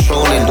gang, them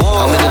patrolling.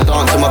 I'm in the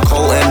dance with my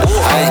coat in.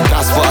 I ain't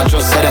gas, but I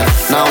just said it.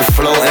 Now I'm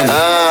floating.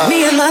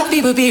 Me and my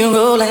people be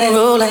rolling.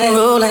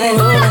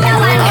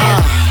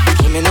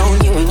 Scheming on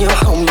you and your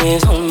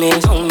homies.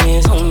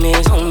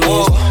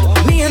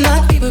 Me and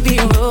my people be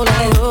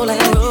rolling.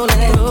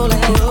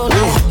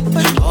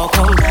 All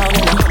come down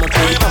in a Hummer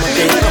Bay.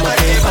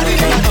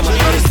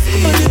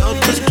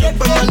 Just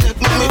grip on my neck,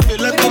 make me feel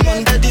like I'm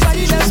under the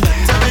sea.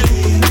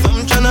 If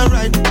I'm tryna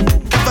ride,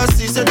 if I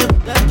see said the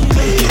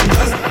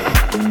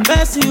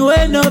person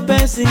wey no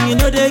person, you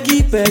know they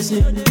give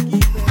person.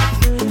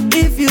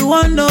 If you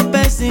want no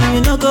person,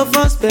 you no go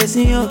force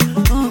person.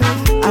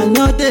 I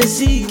know they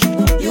sick,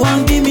 you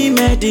won't give me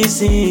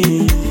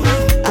medicine.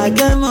 I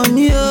get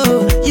money,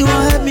 oh. You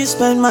won't help me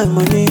spend my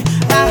money.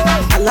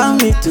 Allow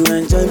me to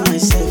enjoy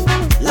myself.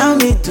 Allow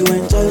me to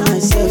enjoy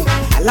myself.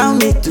 Allow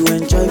me to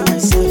enjoy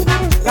myself.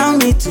 Allow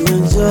me to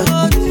enjoy.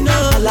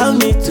 Allow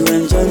me to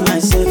enjoy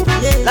myself.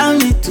 Allow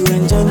me to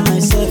enjoy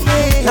myself.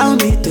 Allow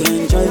me to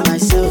enjoy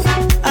myself.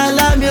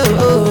 Allow me,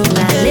 oh.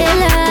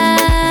 Malela,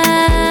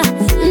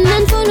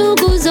 nanfuna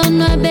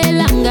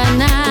ukuzonwabela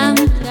mnganam,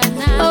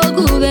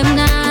 okube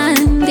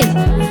mnandi.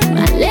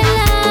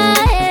 Malela,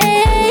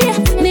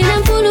 mina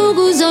mfuna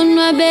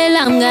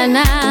ukuzonwabela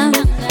mnganam.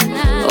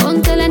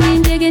 Ongicela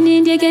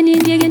nindiyeke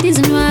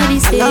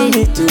ndizinwabise. Allow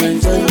me to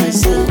enjoy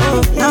myself.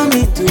 Allow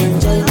me to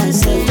enjoy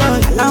myself.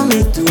 Allow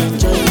me to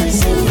enjoy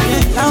myself.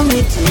 Allow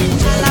me to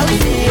enjoy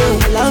myself.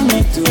 Allow me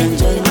to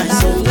enjoy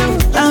myself.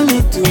 Allow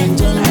me to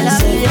enjoy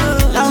myself.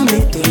 Allow me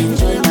to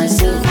enjoy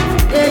myself.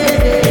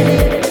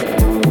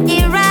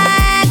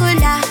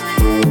 Irregular,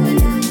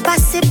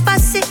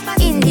 passe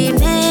in the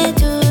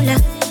medulla.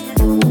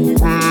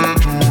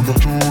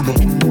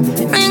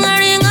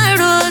 Ring a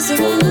rose,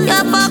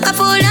 your pocket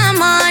full of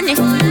money.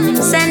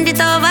 Send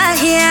it over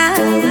here.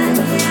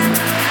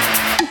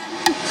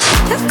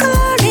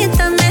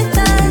 Chocolate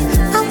metal,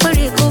 I'm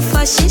pretty good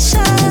for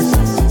shisha.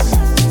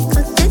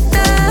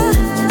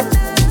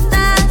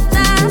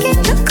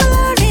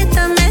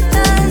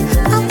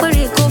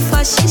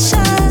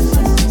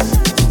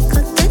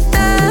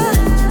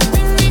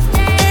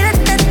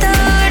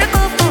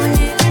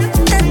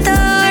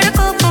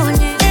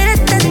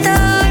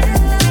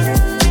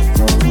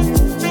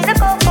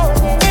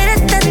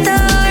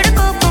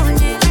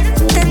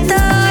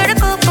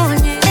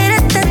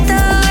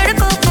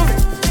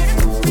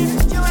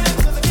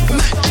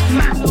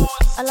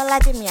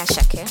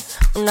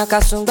 Una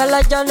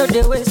kasungala jano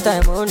de waste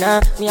time,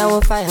 ona. Me I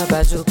will fire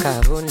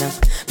bazooka, ona.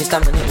 Mr.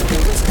 Money no dey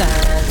waste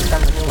time, Mr.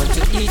 Money want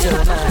to ease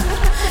your mind.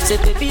 Say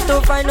baby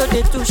don't find no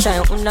day to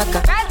shine,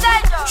 unaka.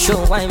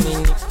 Show why me.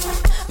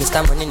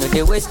 Mr. Money no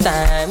dey waste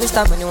time,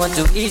 Mr. Money want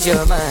to ease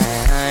your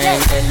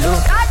mind. Hello,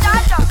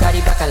 you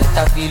carry back a lot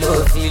of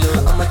filo.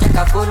 I'ma check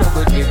a phone, no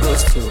go dey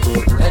ghost you.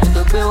 Ready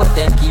to pay what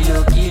 10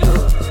 kilo.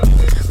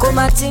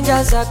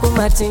 Kumatingaza,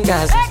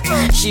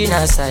 she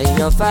nasa in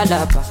your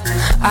falapa.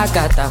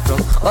 Agata from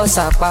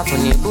Osapa,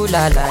 Funi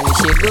Ulala,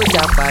 Nishe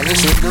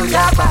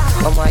Japa.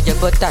 Omo aje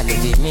bota,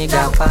 leave me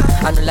gapa.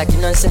 I don't like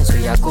nonsense,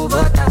 we are go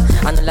bota.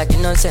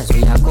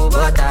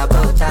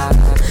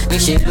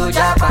 Nishe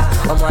Japa.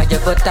 Omo aje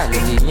bota,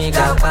 leave me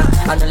gapa.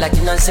 I don't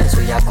like nonsense,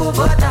 we are go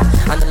bota.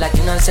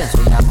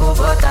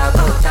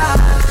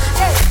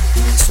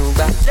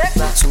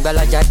 Sunga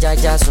la ja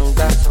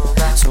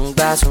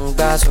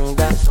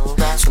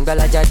sunga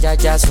la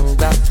ja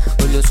sunga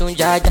olo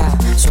sunga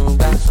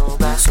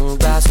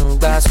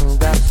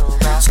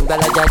sunga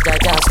la ja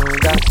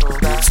sunga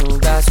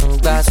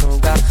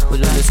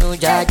olo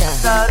sunga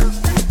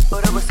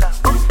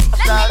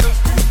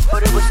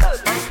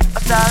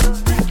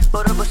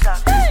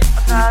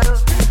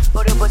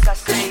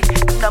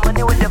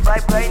Somebody with the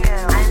vibe right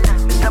now.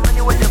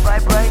 Somebody with the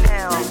vibe right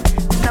now.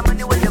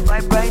 Somebody with the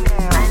vibe right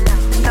now.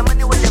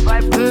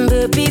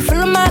 Baby,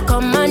 follow my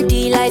command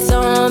like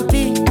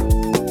zombie.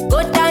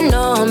 Go down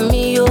on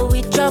me, oh,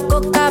 with your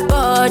coca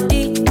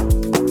body.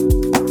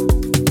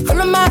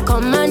 Follow my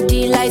command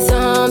like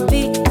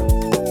zombie.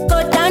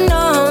 Go down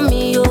on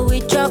me, oh,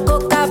 with your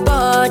coca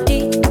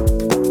body.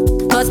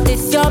 Cause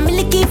this your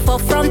milky for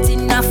front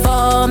enough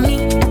for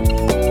me.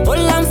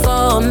 Hold on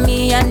for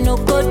me, I no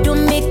go do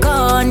me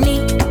corny.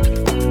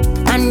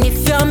 And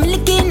if you're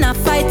milky na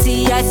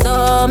fighty, I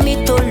saw me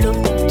to look.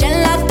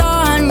 Gelato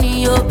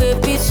honey, oh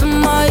baby,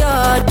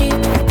 sumoyo di.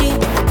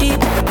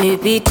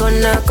 Baby,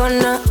 kona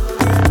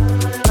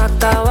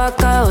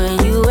waka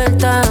when you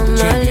enter my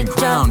Champion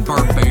Crown,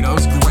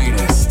 Barbados'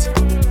 greatest.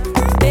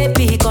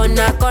 Baby,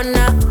 kona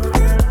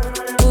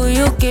will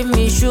you give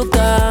me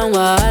sugar,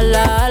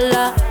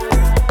 wala.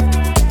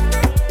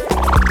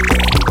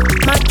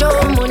 Macho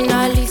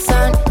Mona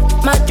Lisa,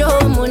 Macho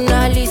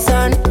Mona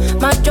Lisa,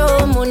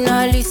 Macho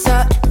Mona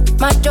Lisa,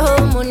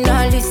 Macho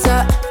Mona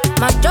Lisa,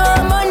 Macho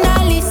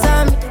Mona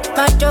Lisa,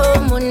 Macho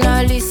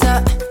Mona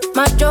Lisa,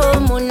 Macho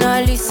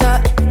Mona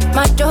Lisa,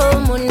 Macho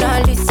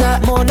Mona Lisa.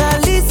 Mona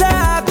Lisa,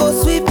 I go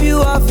sweep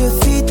you off your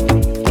feet.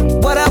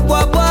 What up,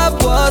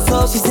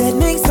 so she said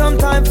make some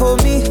time for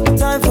me.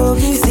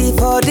 See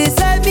for this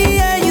side, me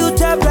and you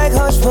tap like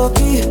hush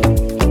puppy.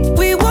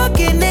 We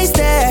walking next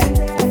there.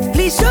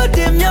 Please show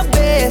them your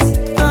best.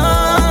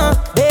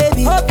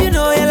 Baby, hope you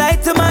know you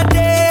light to my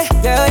day.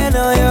 Girl, you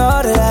know you're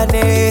all that I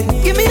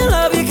need. Give me your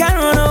love, you can't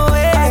run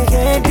away. I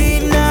can't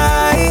deny.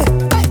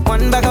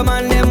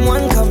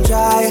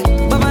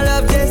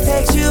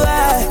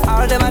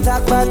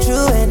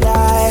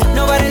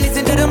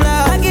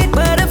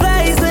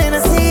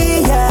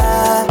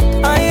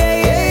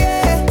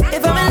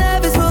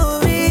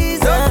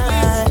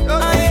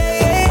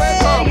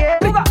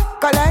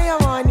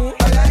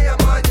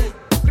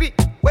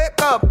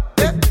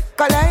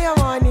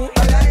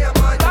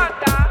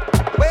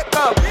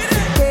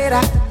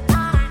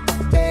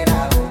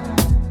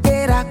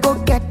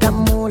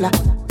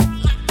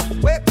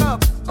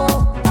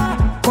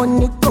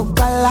 Oniko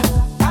kala.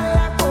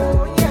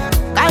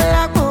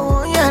 Kala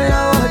ko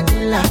yellow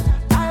dila.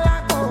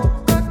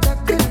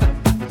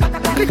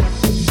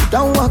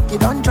 Don't walk, you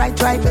don't try.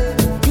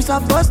 You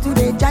supposed to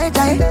be jai.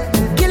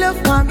 Kilo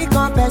come, you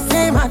come,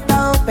 person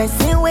matter,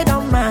 person we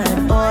don't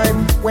mind, boy.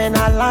 When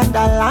I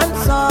land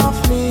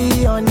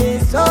softly on the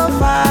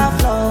sofa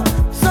floor.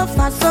 So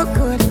far, so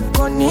good,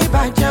 Koni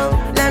Bajo,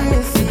 let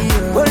me see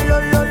you. Oh, lo,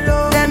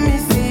 let me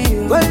see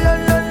you. Oh, lo,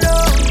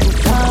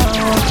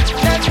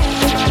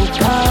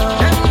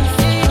 let me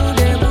see you,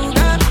 de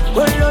buga.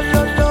 Oh, lo,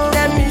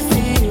 let me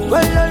see you. Oh,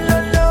 lo,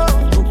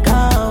 buga.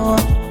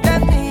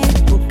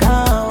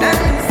 Let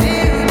me see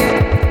you.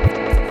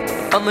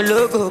 I'm a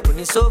logo,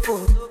 kuni sofo.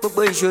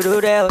 Gbogbo ìṣòro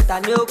rẹ̀ ọ̀tá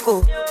ní oko.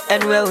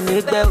 Ẹnu ẹ ò ní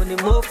gbẹ ò ní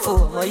mọ́fò.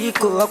 Ọmọ yìí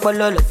kò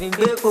ọpọlọ lọ fi ń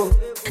gbé kò.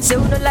 Say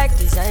you no like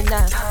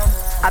designer,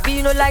 abi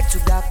you no like to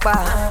gapa.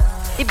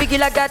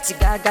 Ibigila gati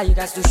gaga, you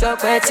got to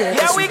shop it.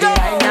 Yeah, we go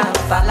right now.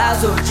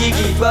 Palazzo,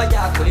 Jiggy,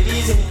 Roger, for the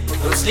reason.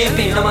 No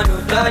sleeping, no man, no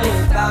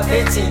darling. Got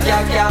betting,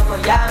 Jackie, for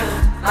Yami.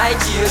 My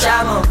Gio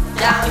Shamo,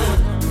 Yami.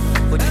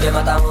 Put them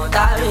at a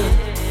montami.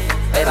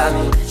 Baby,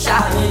 me,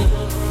 Shami.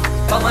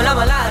 Come on, I'm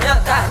a line, no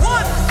time. 1,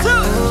 2,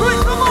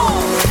 3, come on.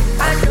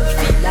 I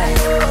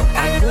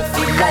don't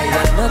feel like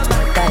I'm not my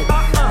type.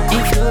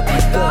 If no be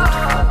God,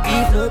 I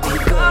for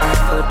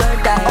don't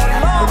die.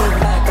 Who don't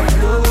like I'm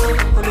low,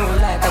 who don't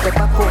like I get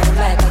back home,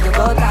 like I get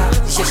butter.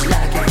 She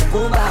like it,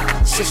 boomba.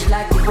 She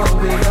like the one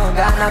we don't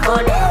got na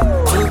bunda.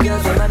 2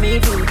 girls on me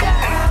do that.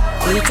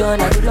 Which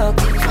one I do love?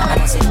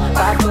 And I say,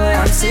 bad boy,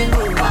 I'm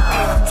single.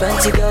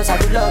 20 girls I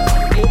do love.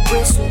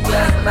 Liquid soup,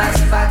 girl, the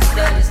massive party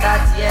done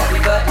start, yeah.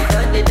 Everybody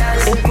done the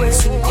dance. Liquid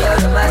soup, girl,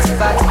 the massive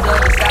party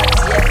done start,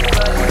 yeah.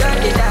 Everybody done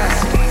the dance.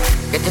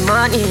 Get the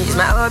money, it's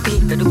my hobby.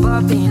 Got the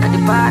popping and the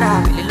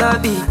para, really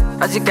love it.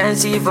 As you can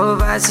see, for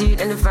overseas,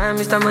 and the fam,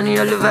 Mr. Money,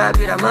 all over,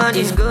 be the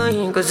money is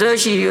going. Cause so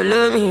she, you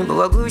love me, but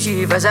what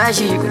Gucci,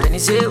 Versace, could any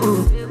say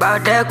who?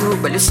 About that cool,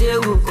 but you say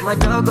who? Come my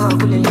dog up,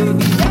 pull you.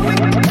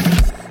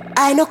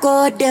 I no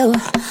go there,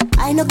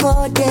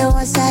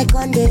 once I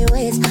on the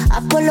ways,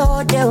 I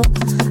follow there.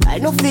 I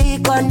no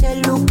fake on the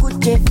look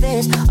with your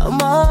face, I'm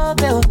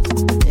mobile.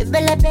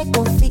 Bele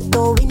beko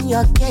fito in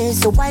your case,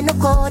 so I no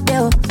go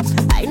there.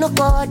 I no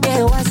go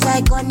there, once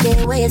I on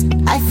the ways,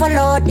 I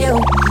follow there.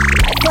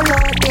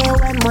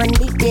 When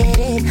money get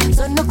it,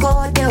 so no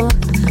go there.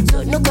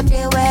 So no go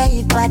there where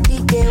you party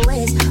the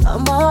ways,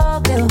 I'm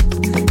mobile.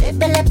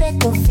 Bele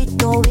beko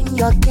fito in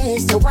your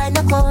case, so I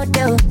no go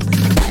there.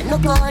 I no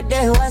go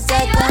there, once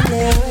I on the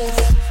ways.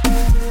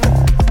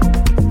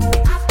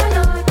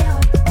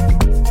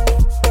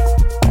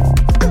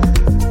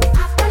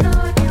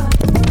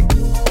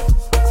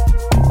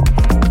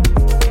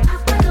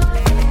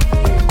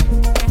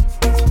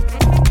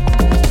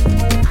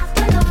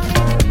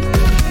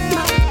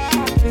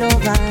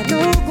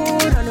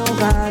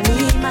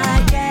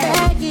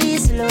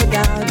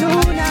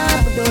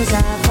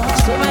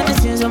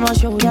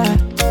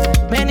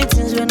 Many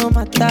things we no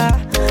matter.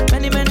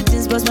 Many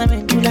things but my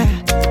medulla.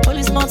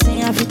 Only small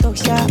thing I feel talk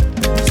sharp.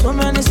 So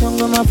many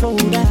songs on my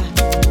folder.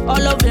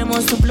 All of them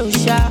want to blow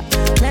sharp.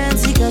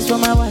 Plenty girls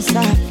from my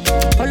WhatsApp.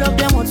 All of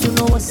them want to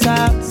know what's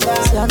up.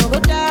 Say I no go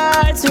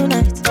die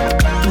tonight.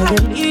 I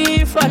go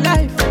live for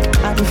life.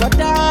 And if I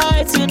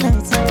die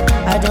tonight,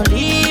 I don't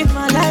live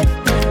my life.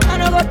 I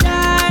no go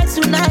die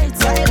tonight.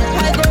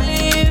 I go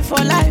live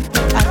for life.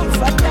 And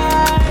if I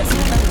die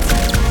tonight,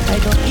 I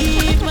don't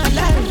live my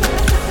life.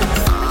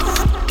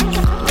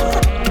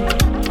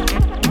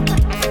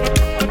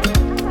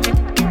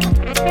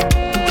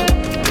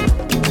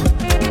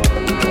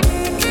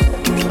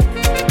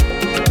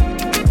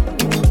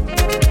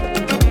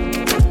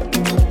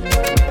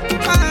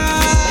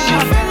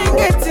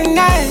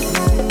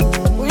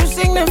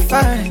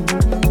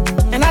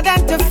 And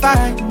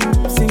identify,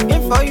 I'm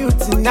singing for you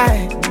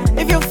tonight.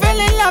 If you feel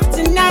in love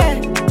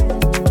tonight,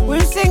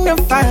 we'll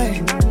signify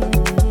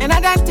and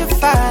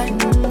identify,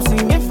 I'm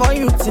singing for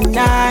you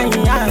tonight.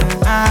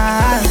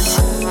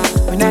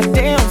 When I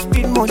day on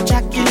speed, more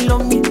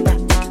kilometer.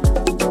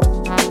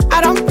 I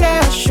don't play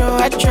a show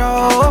at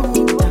your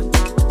meter.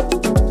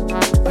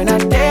 When I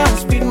day on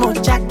speed, more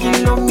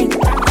kilometer.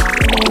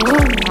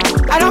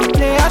 I don't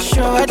play a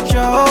show at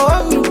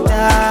your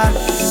meter.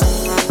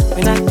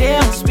 When I day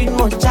on speed,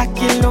 more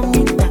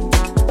kilometer.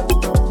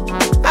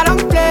 I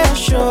don't play a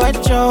show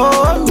at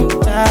your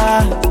meter.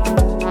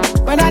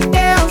 When I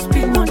day on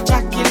speed, more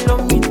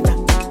kilometer.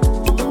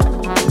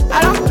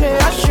 I don't play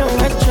a show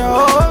at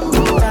your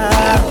meter.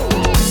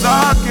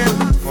 Sucking,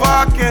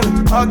 fucking,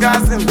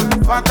 orgasm,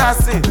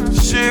 fantasy,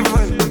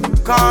 shivering,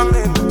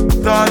 coming,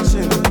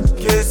 touching,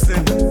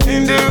 kissing.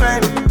 In the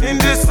rain, in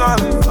the sun,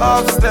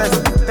 upstairs,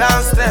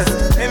 downstairs,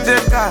 in the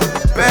car,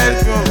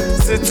 bedroom,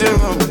 sitting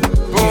room.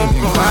 Boom,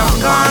 boom. I am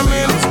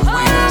coming,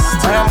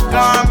 I'm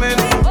coming,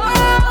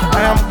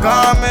 I'm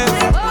coming,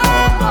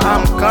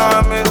 I'm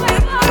coming,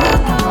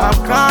 I'm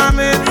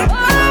coming,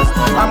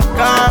 I'm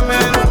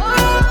coming,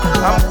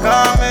 I'm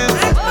coming,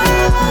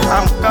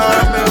 I'm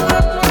coming.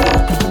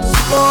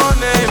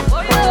 Morning,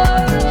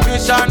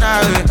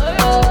 missionary,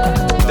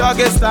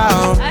 doggy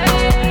style.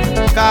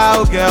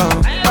 Cowgirl.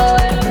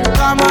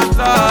 Come on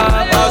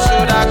top, or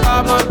should I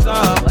come on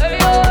top?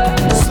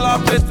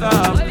 Slump it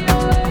up.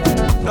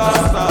 Don't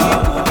stop.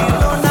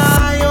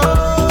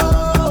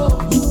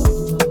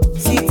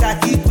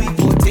 Sitaki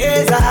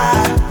kuipoteza.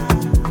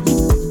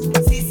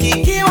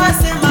 Sisikiwa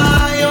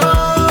semayo.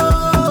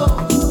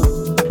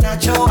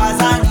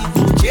 Nachowaza ni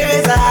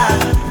kucheza.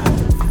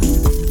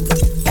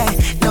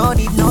 No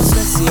need no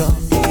stress, yo.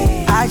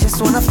 I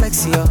just wanna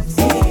flex, yo.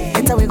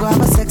 Later we go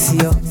have a sex,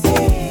 yo.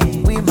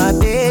 We my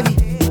baby.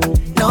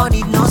 No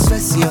need no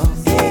stress, yo.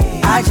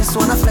 I just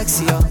wanna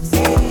flex, yo.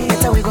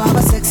 Later we go have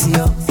a sex,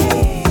 yo.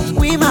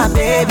 We my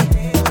baby.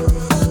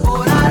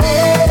 Oh, la, la,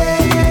 la,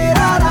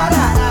 la, la,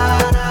 la,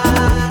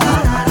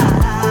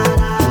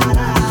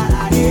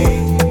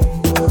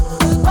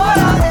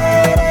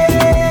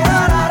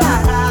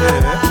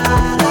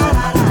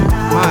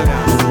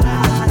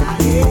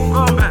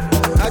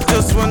 I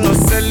just wanna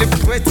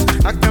celebrate.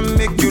 I can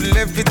make you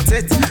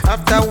levitate.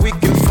 After we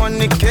can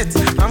fornicate,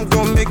 I'm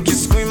gonna make you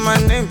scream my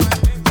name.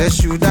 They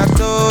should have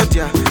told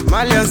ya.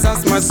 Malians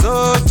as my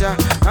soldier,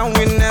 and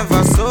we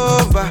never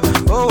sober.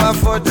 Oh, I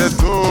for the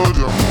told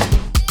ya.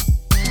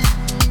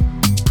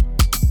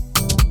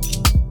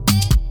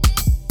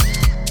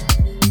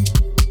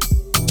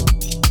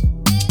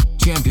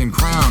 Champion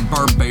Crown,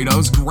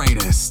 Barbados'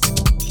 greatest.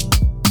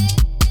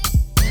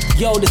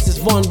 Yo, this is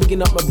Vaughn,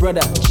 bigging up my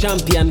brother,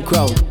 Champion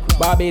Crown,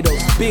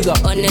 Barbados, big up,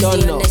 you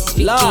don't know,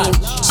 large.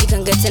 She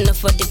can get enough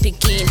for the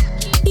picking.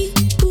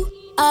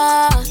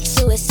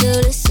 So it's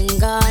still listen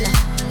Ghana.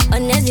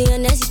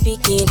 Honestly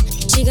speaking,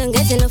 she can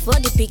get enough for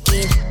the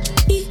picking.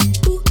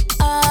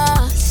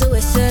 So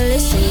it's still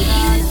listen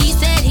Ghana. He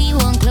said he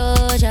want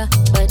closure,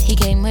 but he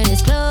came with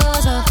his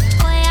clothes off.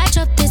 Boy, I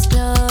dropped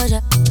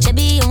disclosure.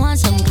 Shabby, you want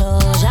some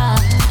closure?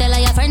 Tell all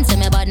your friends to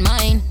me about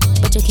mine,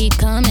 but you keep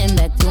coming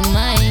back to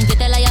mine. You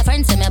tell all your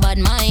friends to me about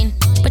mine,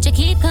 but you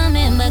keep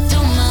coming back to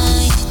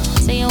mine.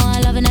 Say you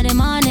want love in the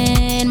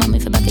morning, mommy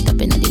for back it up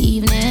in the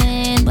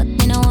evening, but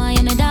you know why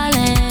you're my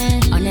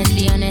darling.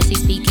 Honestly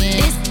speaking,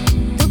 this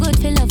too good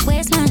for love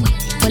wasteland,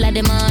 full of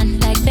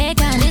demand like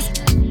bacon. This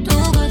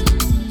too good,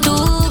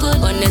 too good.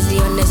 Honestly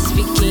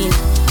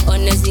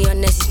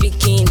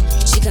speaking,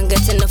 she can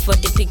get enough for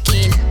the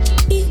picking.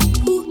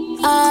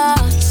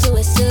 So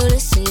it's still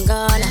listen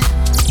Ghana.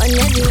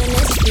 Honestly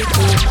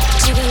speaking,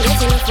 she can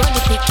get enough for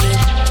the picking.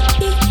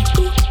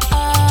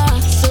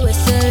 So it's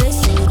still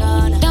listen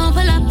Ghana. Don't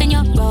pull up in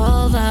your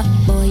Rover,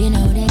 boy, you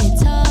know that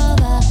it's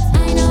over.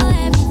 I know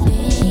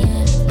everything,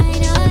 yeah. I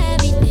know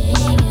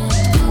everything, yeah.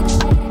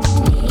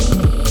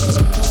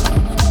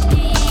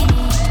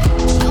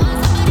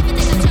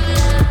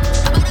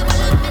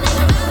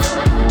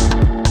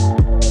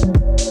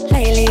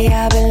 Lately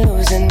I've been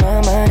losing my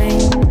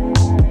mind.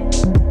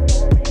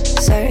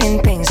 Certain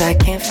things I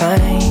can't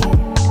find.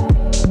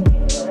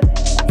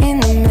 In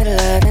the middle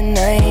of the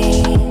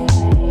night,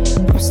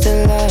 I'm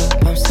still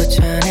up, I'm still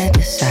trying to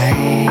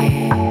decide.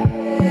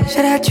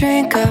 Should I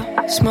drink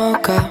up,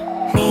 smoke up,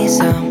 need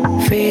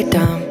some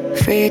freedom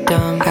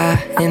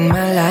in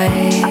my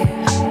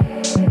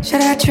life?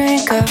 Should I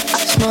drink up,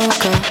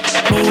 smoke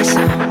up, need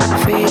some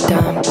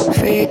freedom?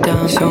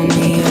 Show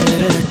me a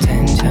little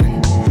attention,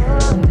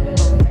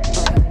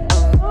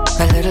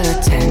 a little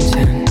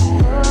attention.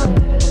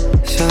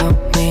 Show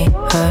me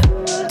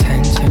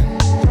attention.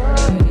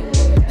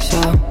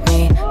 Show me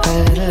a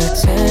little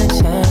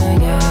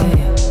attention,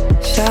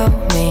 yeah. Show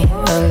me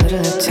a little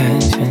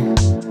attention.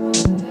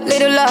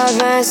 Little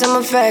love and some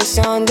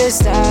affection this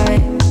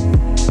side.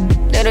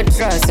 Little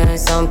trust and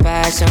some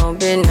passion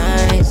be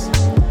nice.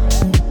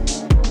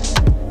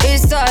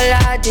 It's all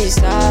I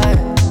desire.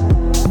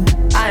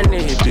 I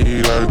need to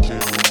be like you.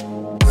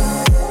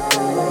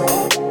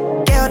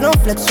 Girl, don't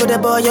flex with the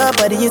boy, your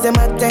body is a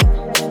mountain.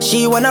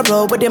 She wanna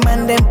roll with the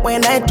man them.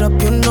 When I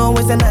drop, you know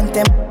it's an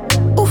anthem.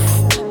 Oof.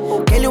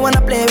 Girl, you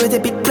wanna play with a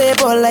big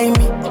playboy like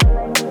me.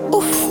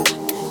 Oof.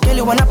 Girl,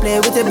 you wanna play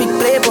with a big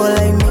playboy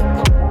like me.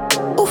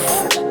 Oof.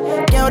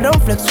 Girl,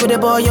 don't flex with the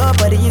boy, your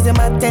body is a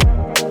mountain.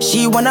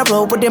 She wanna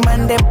roll with the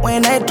man them.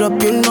 When I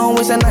drop, you know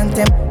it's an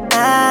anthem.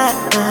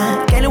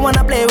 Girl, you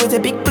wanna play with a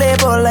big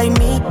playboy like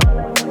me.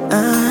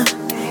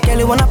 Girl,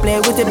 you wanna play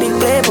with a big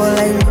playboy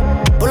like me.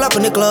 Pull up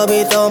in the club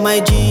with all my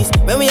G's.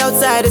 When we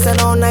outside, it's an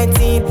all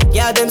 19.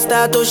 Yeah, them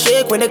start to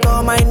shake when they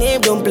call my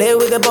name. Don't play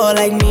with a ball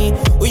like me.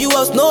 Who you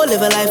else know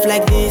live a life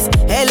like this?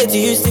 LA to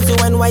Houston to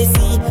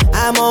NYC.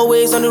 I'm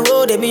always on the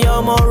road, they be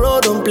on my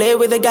road. Don't play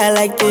with a guy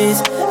like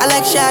this. I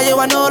like shy,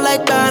 I know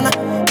like Ghana.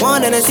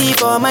 One and a C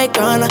for my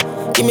corner.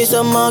 Give me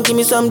some more, give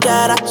me some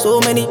data. So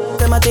many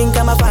them I think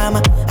I'm a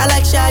farmer. I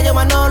like shy,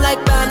 I know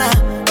like Ghana.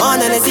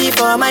 One and a C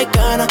for my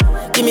corner.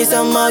 Give me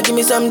some more, give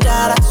me some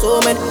data. So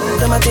many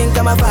them I think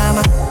I'm a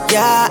farmer.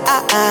 Yeah,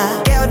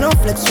 girl, don't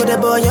flex with the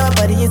boy, your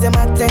body is a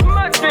mountain.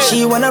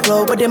 She wanna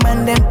roll with the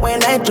man them.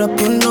 When I drop,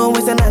 you know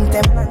it's an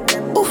anthem.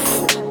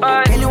 Oof,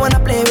 girl, you wanna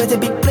play with a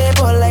big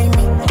playboy like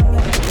me.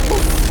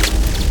 Oof,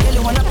 girl,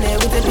 you wanna play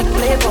with a big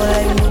playboy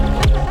like me.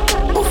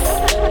 Oof,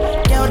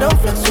 girl, girl,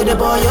 don't flex with the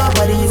boy, your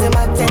body is a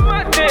matter.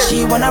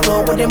 She wanna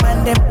roll with the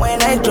man, them.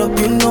 When I drop,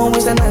 you know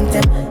it's an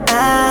anthem.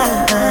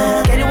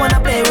 Girl, you wanna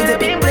play with a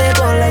big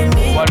playboy like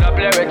me? Wanna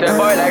play with a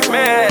boy like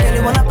me? Girl,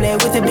 you wanna play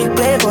with a big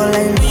playboy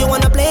like me? Do you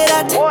wanna play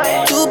that?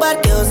 Two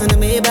bad girls in the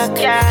Maybach,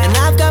 and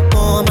I've got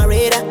more on my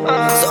radar.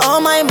 So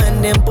all my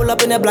man, them pull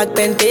up in a black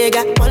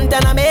Bentayga,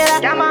 Montana Mera.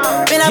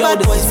 Been a bad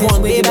boy since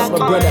way back.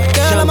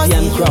 Girl, I'ma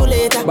see you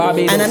later.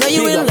 And I know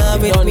you in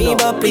love with me,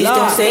 but please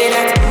don't say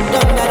that.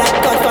 Don't that,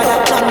 Godfather,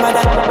 none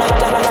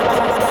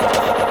matter.